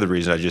one of the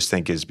reasons I just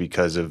think is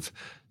because of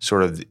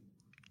sort of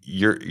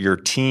your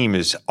team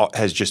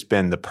has just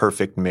been the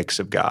perfect mix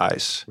of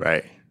guys.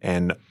 Right.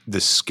 And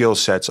the skill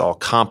sets all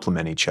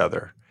complement each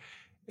other.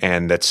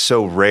 And that's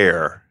so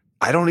rare.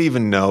 I don't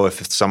even know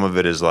if some of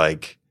it is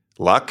like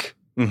luck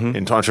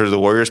in terms of the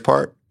Warriors'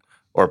 part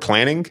or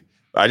planning.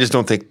 I just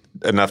don't think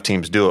enough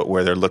teams do it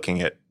where they're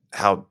looking at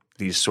how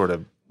these sort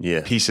of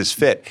pieces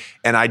fit.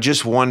 And I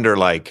just wonder,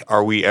 like,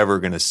 are we ever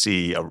going to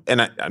see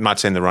and I'm not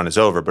saying the run is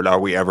over, but are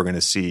we ever going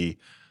to see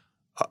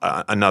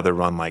another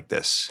run like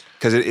this?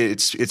 Because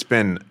it's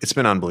been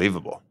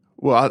unbelievable.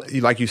 Well,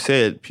 like you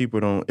said,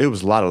 people don't. It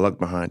was a lot of luck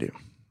behind it,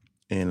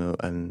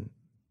 and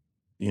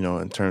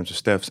in terms of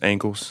Steph's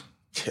ankles,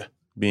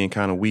 being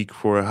kind of weak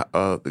for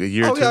a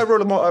year. Oh or two. yeah, I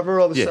wrote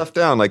all the stuff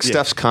down, like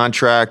Steph's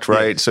contract,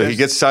 right? So he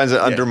signs an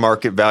under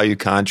market value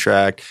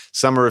contract.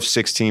 Summer of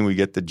 2016, we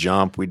get the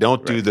jump. We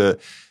don't do the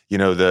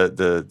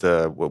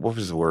what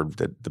was the word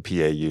that the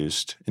PA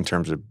used in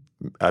terms of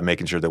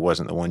making sure there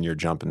wasn't the 1 year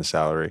jump in the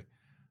salary.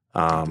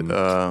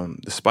 The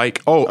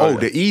spike.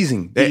 The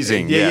easing.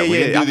 Easing. We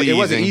didn't do the easing. It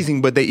wasn't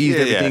easing, but they eased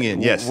everything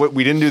in. Yes.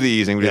 We didn't do the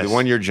easing. We did the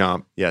 1 year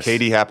jump. Yes.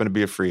 KD happened to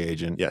be a free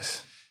agent.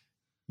 Yes.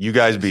 You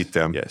guys beat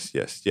them.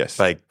 Yes.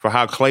 Like for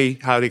how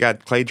they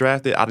got Clay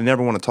drafted, I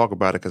never want to talk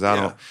about it because I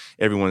don't.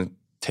 Everyone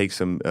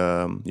takes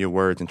your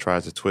words and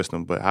tries to twist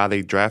them, but how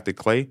they drafted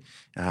Clay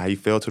and how he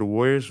fell to the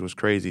Warriors was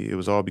crazy. It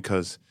was all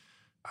because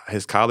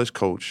his college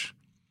coach,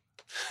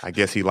 I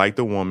guess he liked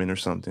a woman or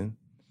something.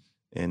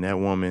 And that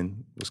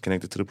woman was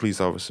connected to the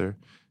police officer,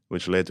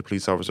 which led to the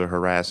police officer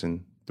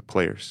harassing the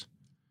players.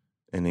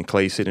 And then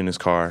Clay sitting in his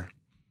car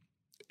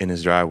in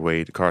his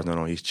driveway. The car's not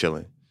on. He's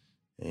chilling.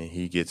 And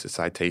he gets a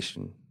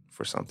citation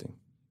for something.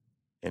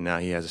 And now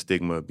he has a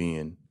stigma of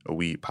being a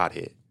weed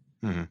pothead,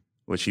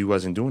 which he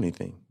wasn't doing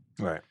anything.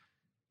 Right.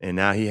 And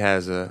now he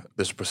has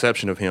this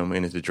perception of him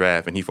in the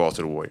draft, and he falls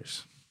to the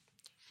Warriors.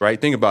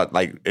 Right? Think about,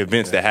 like,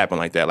 events that happen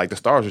like that. Like, the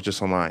stars are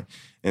just online.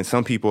 And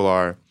some people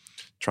are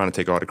trying to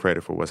take all the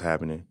credit for what's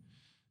happening.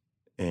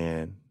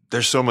 And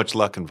there's so much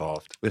luck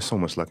involved. There's so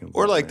much luck involved.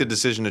 Or like the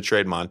decision to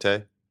trade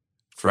Monte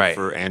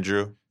for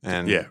Andrew.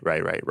 And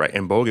right.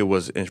 And Bogut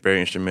was very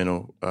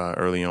instrumental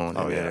early on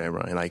in that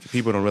run. And like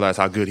people don't realize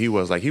how good he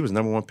was. Like he was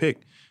 #1 pick.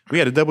 We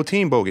had a double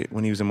team Bogut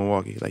when he was in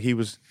Milwaukee. Like he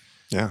was.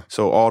 Yeah.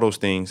 So all those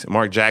things.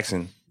 Mark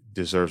Jackson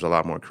deserves a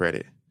lot more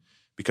credit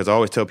because I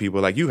always tell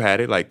people like you had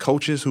it. Like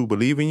coaches who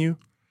believe in you.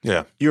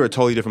 Yeah. You're a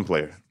totally different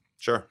player.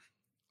 Sure.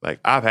 Like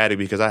I've had it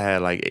because I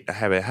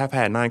have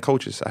had 9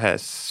 coaches. I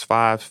had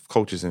 5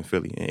 coaches in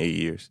Philly in 8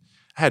 years.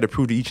 I had to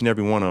prove to each and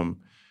every one of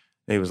them.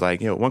 They was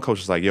like, one coach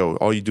was like,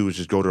 all you do is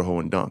just go to the hole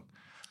and dunk.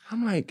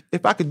 I'm like,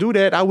 if I could do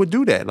that, I would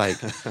do that. Like,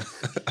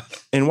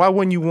 and why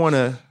wouldn't you want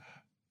to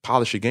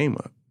polish your game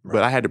up? Right.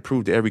 But I had to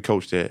prove to every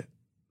coach that,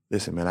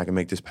 listen, man, I can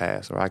make this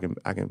pass, or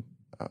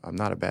I'm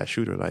not a bad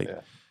shooter. Like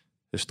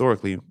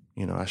historically,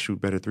 I shoot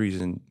better threes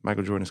than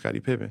Michael Jordan and Scottie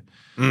Pippen.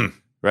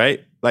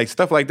 Right? Like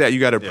stuff like that, you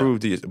got to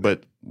prove to you.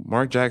 But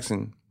Mark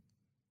Jackson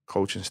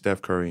coaching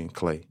Steph Curry and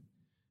Clay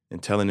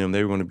and telling them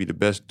they were going to be the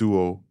best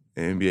duo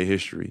in NBA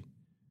history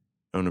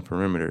on the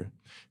perimeter,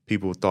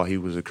 people thought he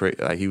was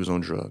he was on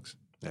drugs.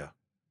 Yeah.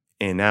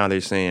 And now they're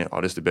saying,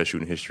 this is the best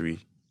shooting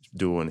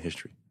duo in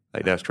history.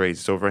 Like that's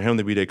crazy. So for him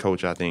to be their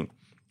coach, I think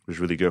was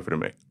really good for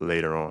them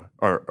later on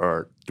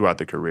or throughout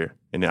their career.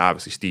 And then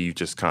obviously Steve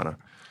just kind of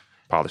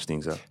polished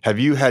things up. Have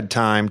you had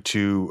time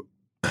to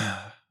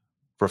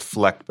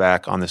reflect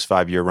back on this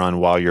 5-year run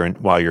while you're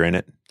in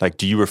it? Like,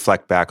 do you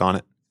reflect back on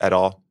it at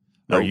all,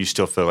 or you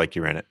still feel like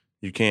you're in it?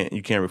 You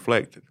can't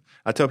reflect.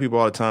 I tell people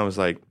all the time, it's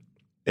like,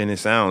 and it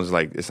sounds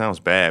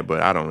bad,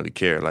 but I don't really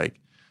care. Like,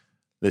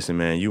 listen,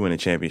 man, you win a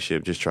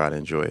championship, just try to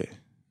enjoy it.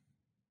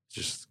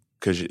 Just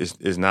because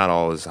it's not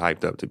all as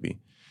hyped up to be.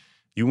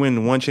 You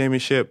win 1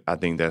 championship, I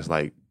think that's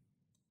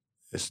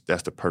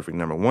that's the perfect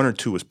number. 1 or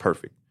 2 is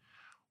perfect.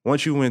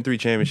 Once you win 3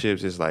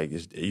 championships, it's like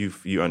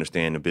you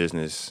understand the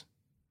business,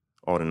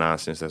 all the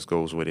nonsense that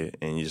goes with it,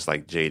 and you're just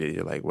like jaded.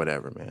 You're like,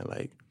 whatever, man.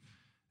 Like,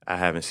 I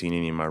haven't seen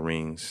any of my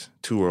rings.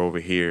 2 are over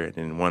here,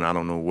 and 1 I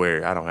don't know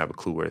where. I don't have a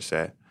clue where it's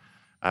at.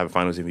 I have a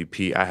Finals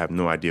MVP. I have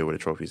no idea where the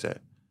trophy's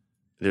at.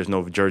 There's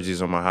no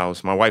jerseys on my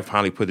house. My wife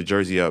finally put the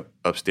jersey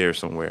upstairs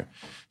somewhere.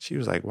 She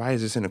was like, "Why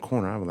is this in the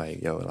corner?" I'm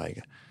like,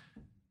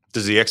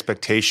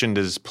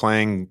 does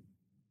playing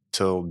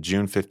till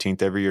June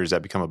 15th every year, does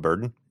that become a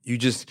burden? You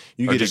just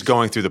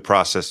going through the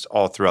process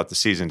all throughout the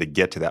season to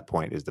get to that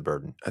point is the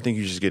burden. I think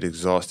you just get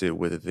exhausted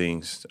with the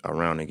things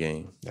around the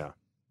game. Yeah.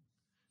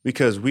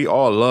 Because we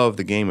all love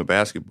the game of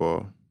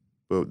basketball,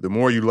 but the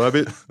more you love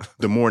it,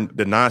 the more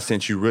the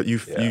nonsense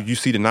you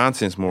see the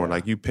nonsense more.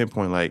 Like you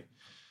pinpoint like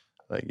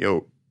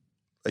you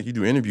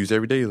do interviews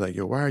every day. Like,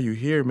 why are you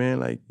here, man?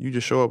 Like you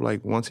just show up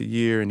like once a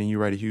year and then you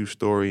write a huge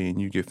story and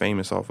you get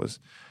famous off us.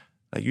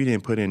 Like you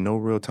didn't put in no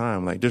real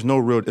time. Like there's no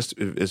real.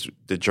 It's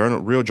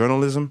real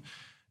journalism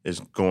is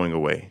going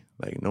away.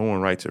 Like no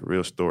one writes a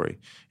real story.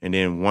 And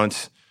then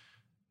once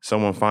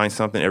someone finds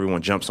something,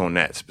 everyone jumps on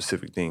that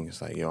specific thing.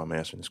 It's like, yo, I'm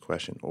answering this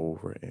question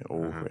over and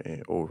over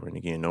and over and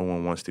again. No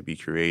one wants to be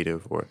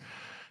creative, or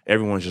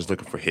everyone's just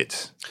looking for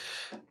hits.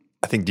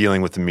 I think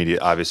dealing with the media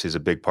obviously is a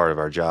big part of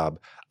our job.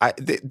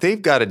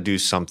 They've got to do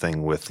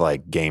something with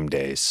like game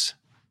days.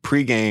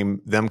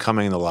 Pre-game, them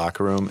coming in the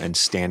locker room and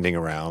standing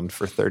around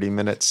for 30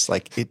 minutes,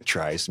 like it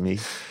drives me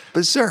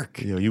berserk.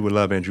 You know, you would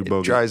love Andrew Bogut.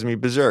 It drives me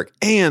berserk.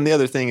 And the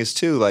other thing is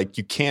too, like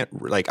you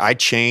can't, like I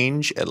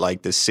change at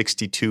like the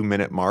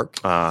 62-minute mark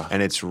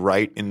and it's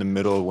right in the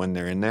middle when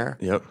they're in there.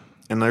 Yep.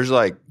 And there's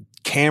like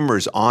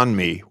cameras on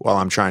me while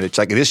I'm trying to, it's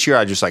like this year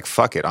I just like,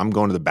 fuck it. I'm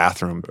going to the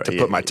bathroom to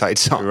put my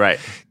tights on.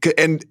 Right.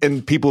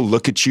 And people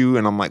look at you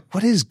and I'm like,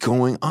 what is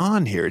going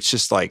on here? It's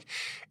just like,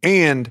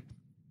 and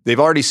they've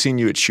already seen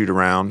you at shoot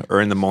around or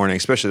in the morning,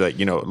 especially like,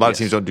 you know, a lot of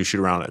teams don't do shoot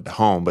around at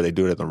home, but they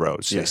do it on the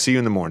road. So they see you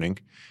in the morning,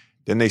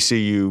 then they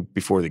see you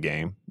before the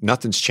game.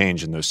 Nothing's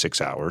changed in those 6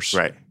 hours.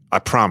 Right. I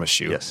promise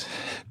you. Yes.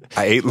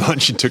 I ate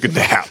lunch and took a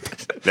nap.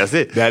 That's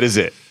it. That is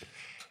it.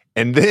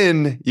 And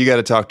then you got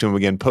to talk to them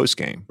again post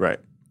game. Right.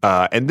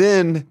 And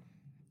then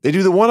they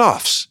do the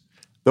one-offs.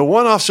 The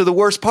one-offs are the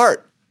worst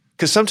part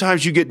because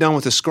sometimes you get done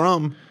with a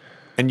scrum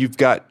and you've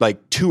got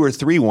like 2 or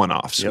 3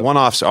 one-offs. Yep.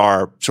 One-offs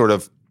are sort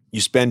of, you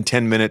spend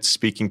 10 minutes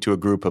speaking to a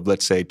group of,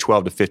 let's say,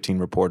 12 to 15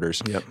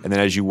 reporters. Yep. And then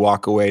as you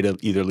walk away to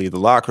either leave the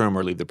locker room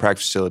or leave the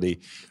practice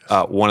facility,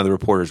 one of the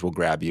reporters will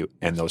grab you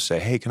and they'll say,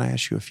 hey, can I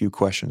ask you a few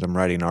questions? I'm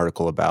writing an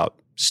article about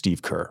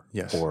Steve Kerr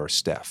or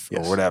Steph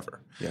or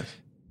whatever. Yes.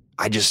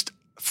 I just,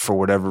 for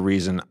whatever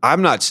reason,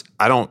 I'm not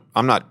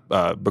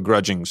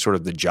begrudging sort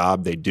of the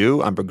job they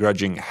do. I'm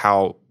begrudging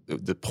how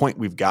the point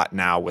we've got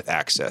now with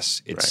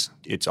access.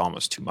 It's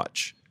almost too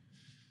much.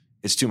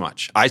 It's too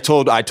much. I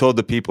told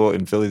the people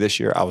in Philly this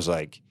year, I was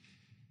like,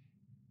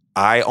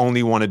 I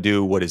only want to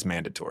do what is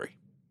mandatory.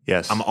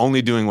 Yes. I'm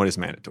only doing what is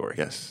mandatory.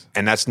 Yes.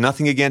 And that's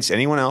nothing against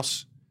anyone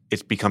else.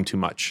 It's become too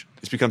much.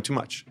 It's become too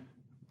much.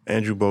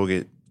 Andrew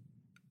Bogut,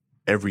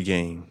 every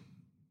game,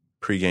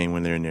 pregame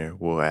when they're in there,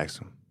 we'll ask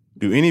them,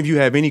 do any of you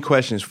have any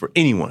questions for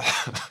anyone?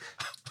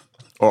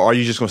 Or are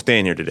you just going to stay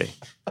in here today?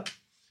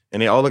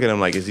 And they all look at him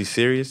like, is he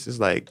serious? It's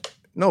like,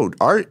 no,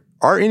 are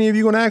any of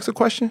you going to ask a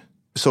question?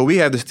 So we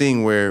have this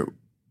thing where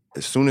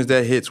as soon as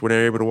that hits, when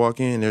they're able to walk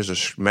in, there's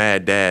a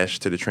mad dash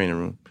to the training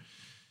room.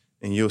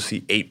 And you'll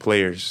see 8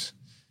 players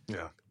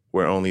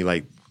where only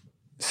like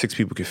 6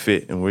 people could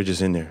fit, and we're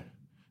just in there.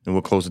 And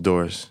we'll close the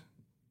doors.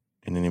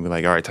 And then they'll be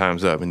like, all right,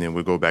 time's up. And then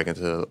we'll go back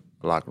into the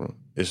locker room.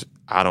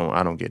 I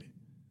don't get it.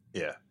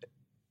 Yeah.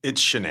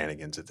 It's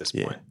shenanigans at this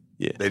point.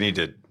 Yeah. They need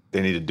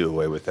to do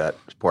away with that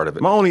as part of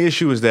it. My only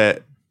issue is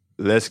that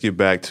let's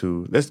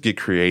get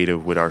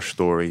creative with our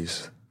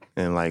stories.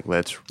 And like,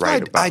 let's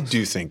write about. I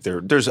do think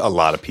there's a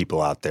lot of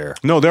people out there.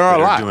 No, there are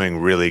a lot doing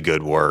really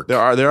good work. There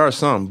are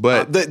some,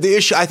 but the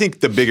issue. I think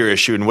the bigger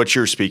issue, and what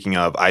you're speaking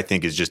of, I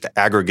think, is just the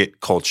aggregate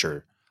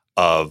culture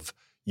of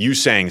you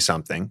saying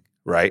something,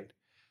 right?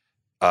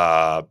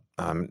 I'm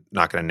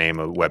not going to name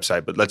a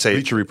website, but let's say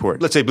Bleacher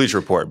Report. Let's say Bleacher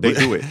Report. They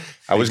do it.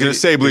 I was going to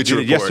say Bleacher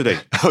Report yesterday.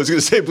 I was going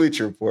to say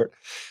Bleacher Report.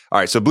 All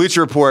right, so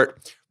Bleacher Report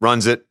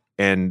runs it,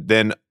 and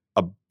then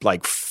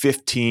like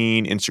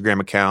 15 Instagram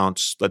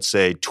accounts, let's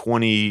say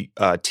 20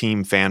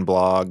 team fan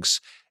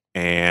blogs,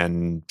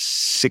 and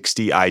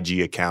 60 IG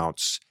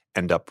accounts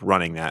end up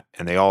running that.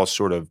 And they all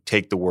sort of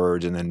take the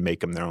words and then make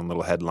them their own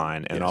little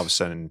headline. And all of a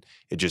sudden,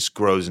 it just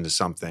grows into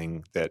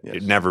something that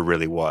it never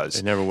really was.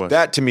 It never was.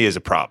 That, to me, is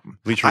a problem.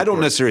 I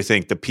don't necessarily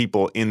think the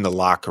people in the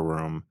locker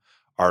room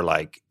are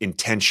like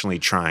intentionally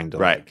trying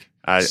to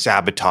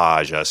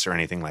sabotage us or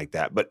anything like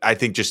that. But I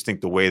think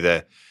the way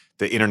the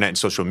internet and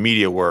social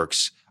media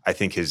works, I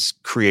think has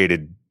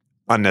created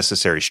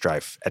unnecessary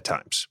strife at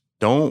times.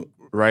 Don't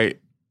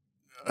write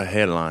a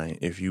headline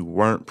if you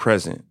weren't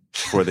present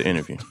for the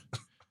interview.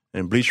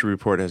 And Bleacher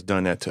Report has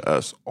done that to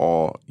us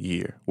all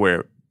year,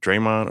 where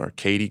Draymond or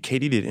KD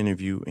did an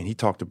interview and he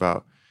talked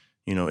about,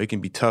 it can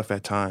be tough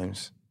at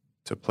times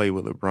to play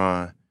with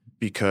LeBron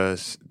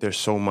because there's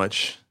so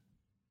much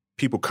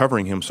people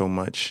covering him so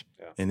much.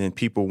 And then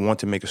people want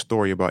to make a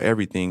story about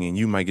everything, and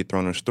you might get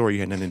thrown in a story you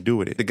had nothing to do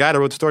with it. The guy that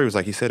wrote the story was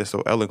like, he said it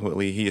so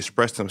eloquently. He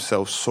expressed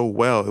himself so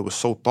well. It was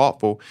so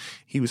thoughtful.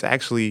 He was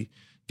actually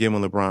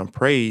giving LeBron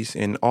praise,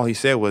 and all he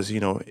said was,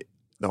 the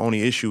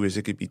only issue is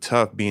it could be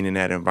tough being in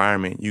that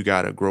environment. You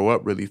got to grow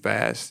up really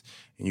fast,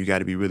 and you got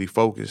to be really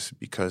focused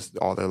because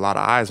there are a lot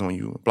of eyes on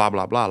you, blah,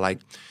 blah, blah. Like,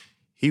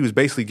 he was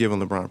basically giving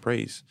LeBron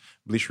praise.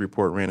 Bleacher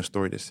Report ran a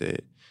story that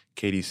said,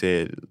 KD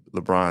said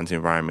LeBron's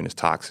environment is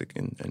toxic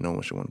and no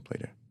one should want to play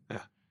there.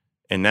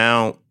 And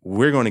now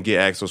we're going to get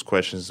asked those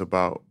questions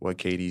about what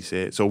KD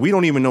said. So we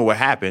don't even know what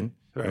happened.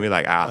 Right. And we're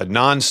like, a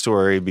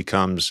non-story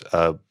becomes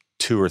a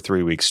 2 or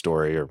 3 week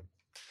story, or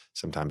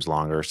sometimes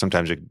longer.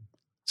 Sometimes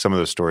some of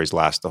those stories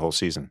last the whole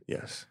season.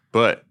 Yes.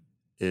 But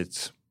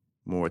it's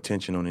more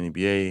attention on the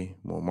NBA,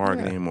 more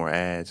marketing, more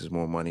ads, there's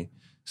more money.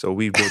 So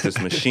we built this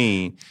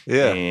machine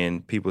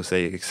and people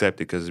say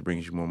accept it because it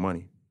brings you more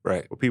money.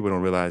 Right. What people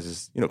don't realize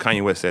is,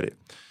 Kanye West said it.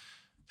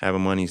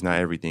 Having money is not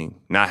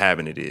everything. Not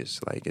having it is.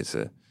 Like, it's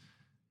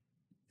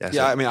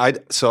I mean, I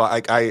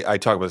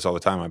talk about this all the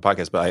time on my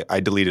podcast, but I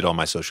deleted all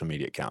my social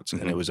media accounts,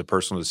 and it was a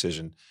personal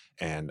decision,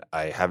 and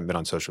I haven't been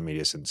on social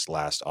media since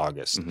last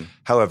August.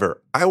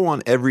 However, I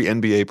want every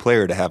NBA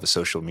player to have a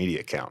social media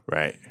account,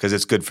 right? Because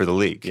it's good for the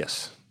league.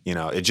 Yes.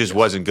 It just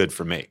wasn't good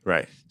for me.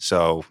 Right.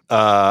 So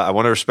I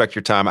want to respect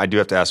your time. I do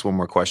have to ask one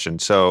more question.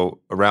 So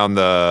around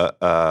the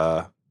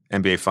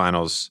NBA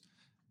Finals,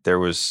 there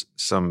was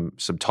some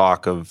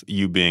talk of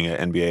you being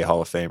an NBA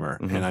Hall of Famer,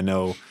 and I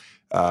know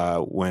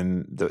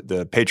when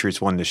the Patriots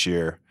won this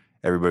year,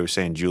 everybody was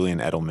saying Julian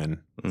Edelman,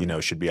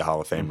 should be a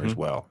Hall of Famer as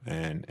well.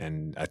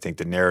 And I think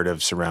the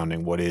narrative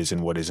surrounding what is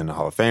and what isn't a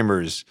Hall of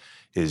Famer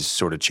is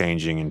sort of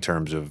changing in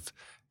terms of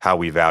how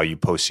we value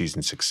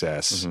postseason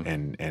success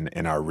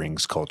and our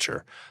rings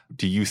culture.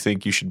 Do you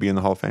think you should be in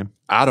the Hall of Fame?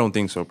 I don't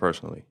think so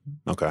personally.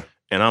 Okay.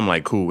 And I'm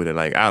like cool with it.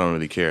 Like I don't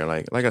really care.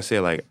 Like I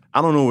said, like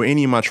I don't know where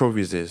any of my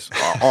trophies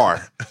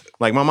are.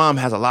 Like my mom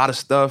has a lot of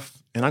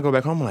stuff, and I go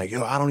back home I'm like,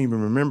 yo, I don't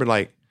even remember.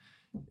 Like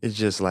it's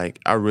just like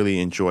I really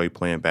enjoy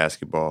playing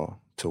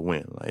basketball to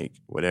win. Like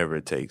whatever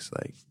it takes.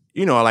 Like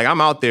like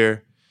I'm out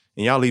there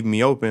and y'all leave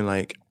me open.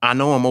 Like I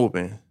know I'm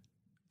open.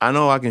 I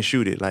know I can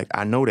shoot it. Like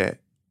I know that.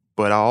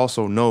 But I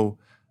also know,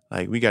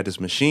 like, we got this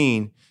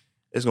machine.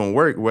 It's going to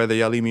work whether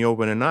y'all leave me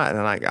open or not.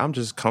 And, like, I'm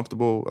just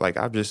comfortable. Like,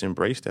 I've just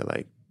embraced that.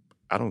 Like,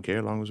 I don't care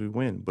as long as we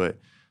win. But,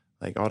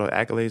 like, all the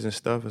accolades and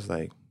stuff, it's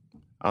like,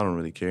 I don't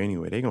really care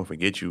anyway. They're going to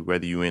forget you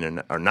whether you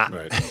in or not.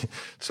 Right.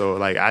 So,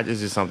 like,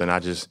 it's just something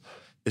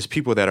it's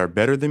people that are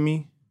better than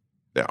me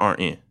that aren't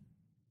in.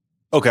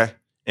 Okay.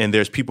 And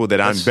there's people that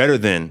I'm better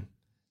than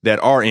that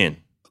are in.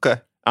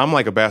 Okay. I'm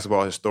like a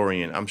basketball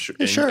historian, I'm sure,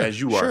 sure.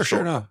 as you are.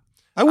 Sure, no.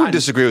 I wouldn't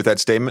disagree with that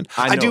statement.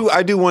 I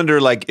do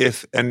wonder, like,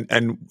 if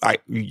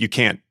you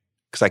can't,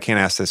 because I can't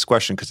ask this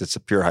question because it's a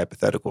pure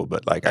hypothetical.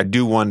 But like, I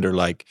do wonder,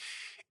 like,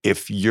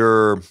 if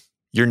your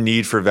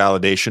need for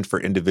validation for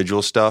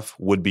individual stuff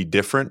would be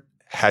different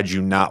had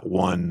you not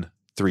won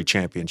 3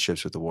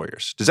 championships with the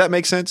Warriors. Does that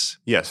make sense?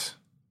 Yes.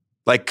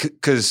 Like,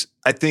 because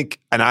I think,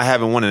 and I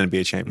haven't won an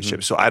NBA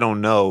championship, so I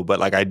don't know. But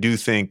like, I do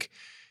think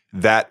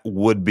that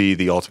would be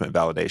the ultimate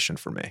validation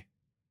for me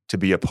to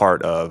be a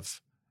part of.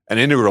 An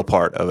integral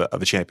part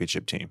of a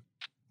championship team,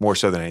 more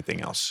so than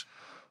anything else.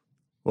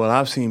 Well,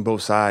 I've seen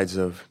both sides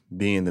of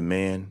being the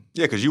man.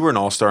 Yeah, because you were an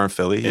all-star in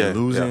Philly. And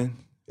losing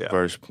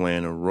versus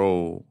playing a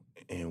role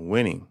and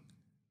winning.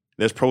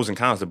 There's pros and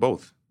cons to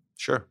both.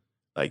 Sure.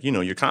 Like,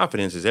 your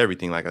confidence is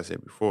everything, like I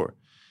said before.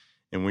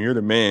 And when you're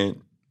the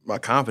man, my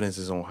confidence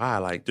is on high.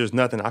 Like, I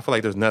feel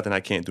like there's nothing I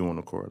can't do on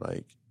the court.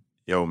 Like,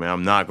 yo, man,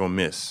 I'm not going to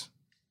miss.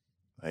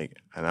 Like,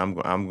 and I'm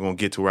going to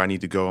get to where I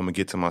need to go. I'm going to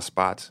get to my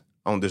spots.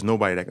 There's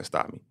nobody that can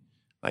stop me.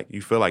 Like,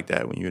 you feel like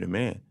that when you're the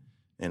man.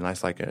 And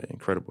that's like an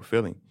incredible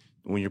feeling.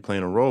 When you're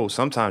playing a role,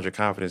 sometimes your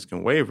confidence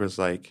can waver. It's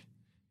like,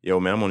 yo,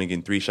 man, I'm only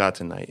getting 3 shots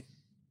tonight.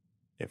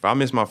 If I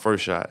miss my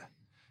first shot,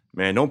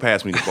 man, don't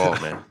pass me the ball,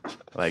 man.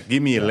 Like,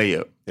 give me a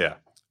layup. Yeah.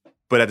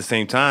 But at the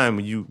same time,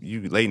 when you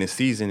late in the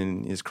season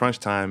and it's crunch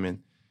time and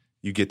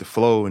you get the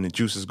flow and the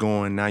juice is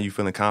going, now you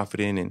feeling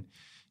confident and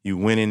you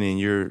winning and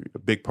you're a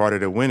big part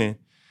of the winning,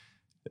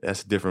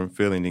 that's a different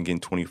feeling than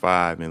getting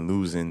 25 and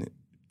losing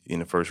in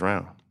the first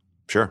round.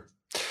 Sure.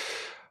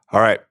 All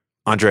right,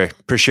 Andre,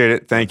 appreciate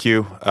it. Thank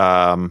you.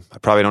 I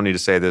probably don't need to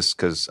say this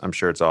because I'm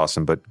sure it's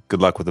awesome, but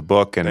good luck with the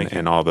book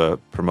and all the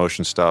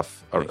promotion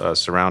stuff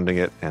surrounding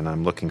it. And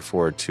I'm looking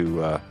forward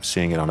to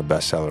seeing it on a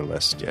bestseller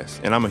list. Yes,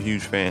 and I'm a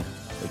huge fan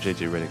of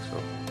JJ Redick.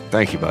 So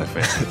thank you, bud.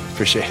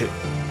 Appreciate it.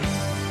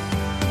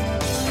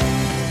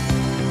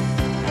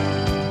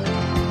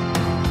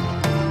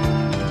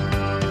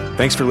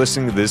 Thanks for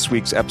listening to this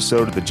week's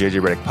episode of the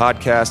JJ Redick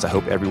Podcast. I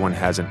hope everyone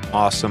has an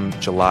awesome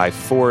July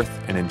 4th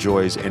and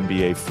enjoys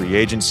NBA free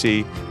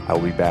agency. I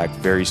will be back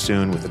very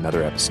soon with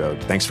another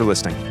episode. Thanks for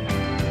listening.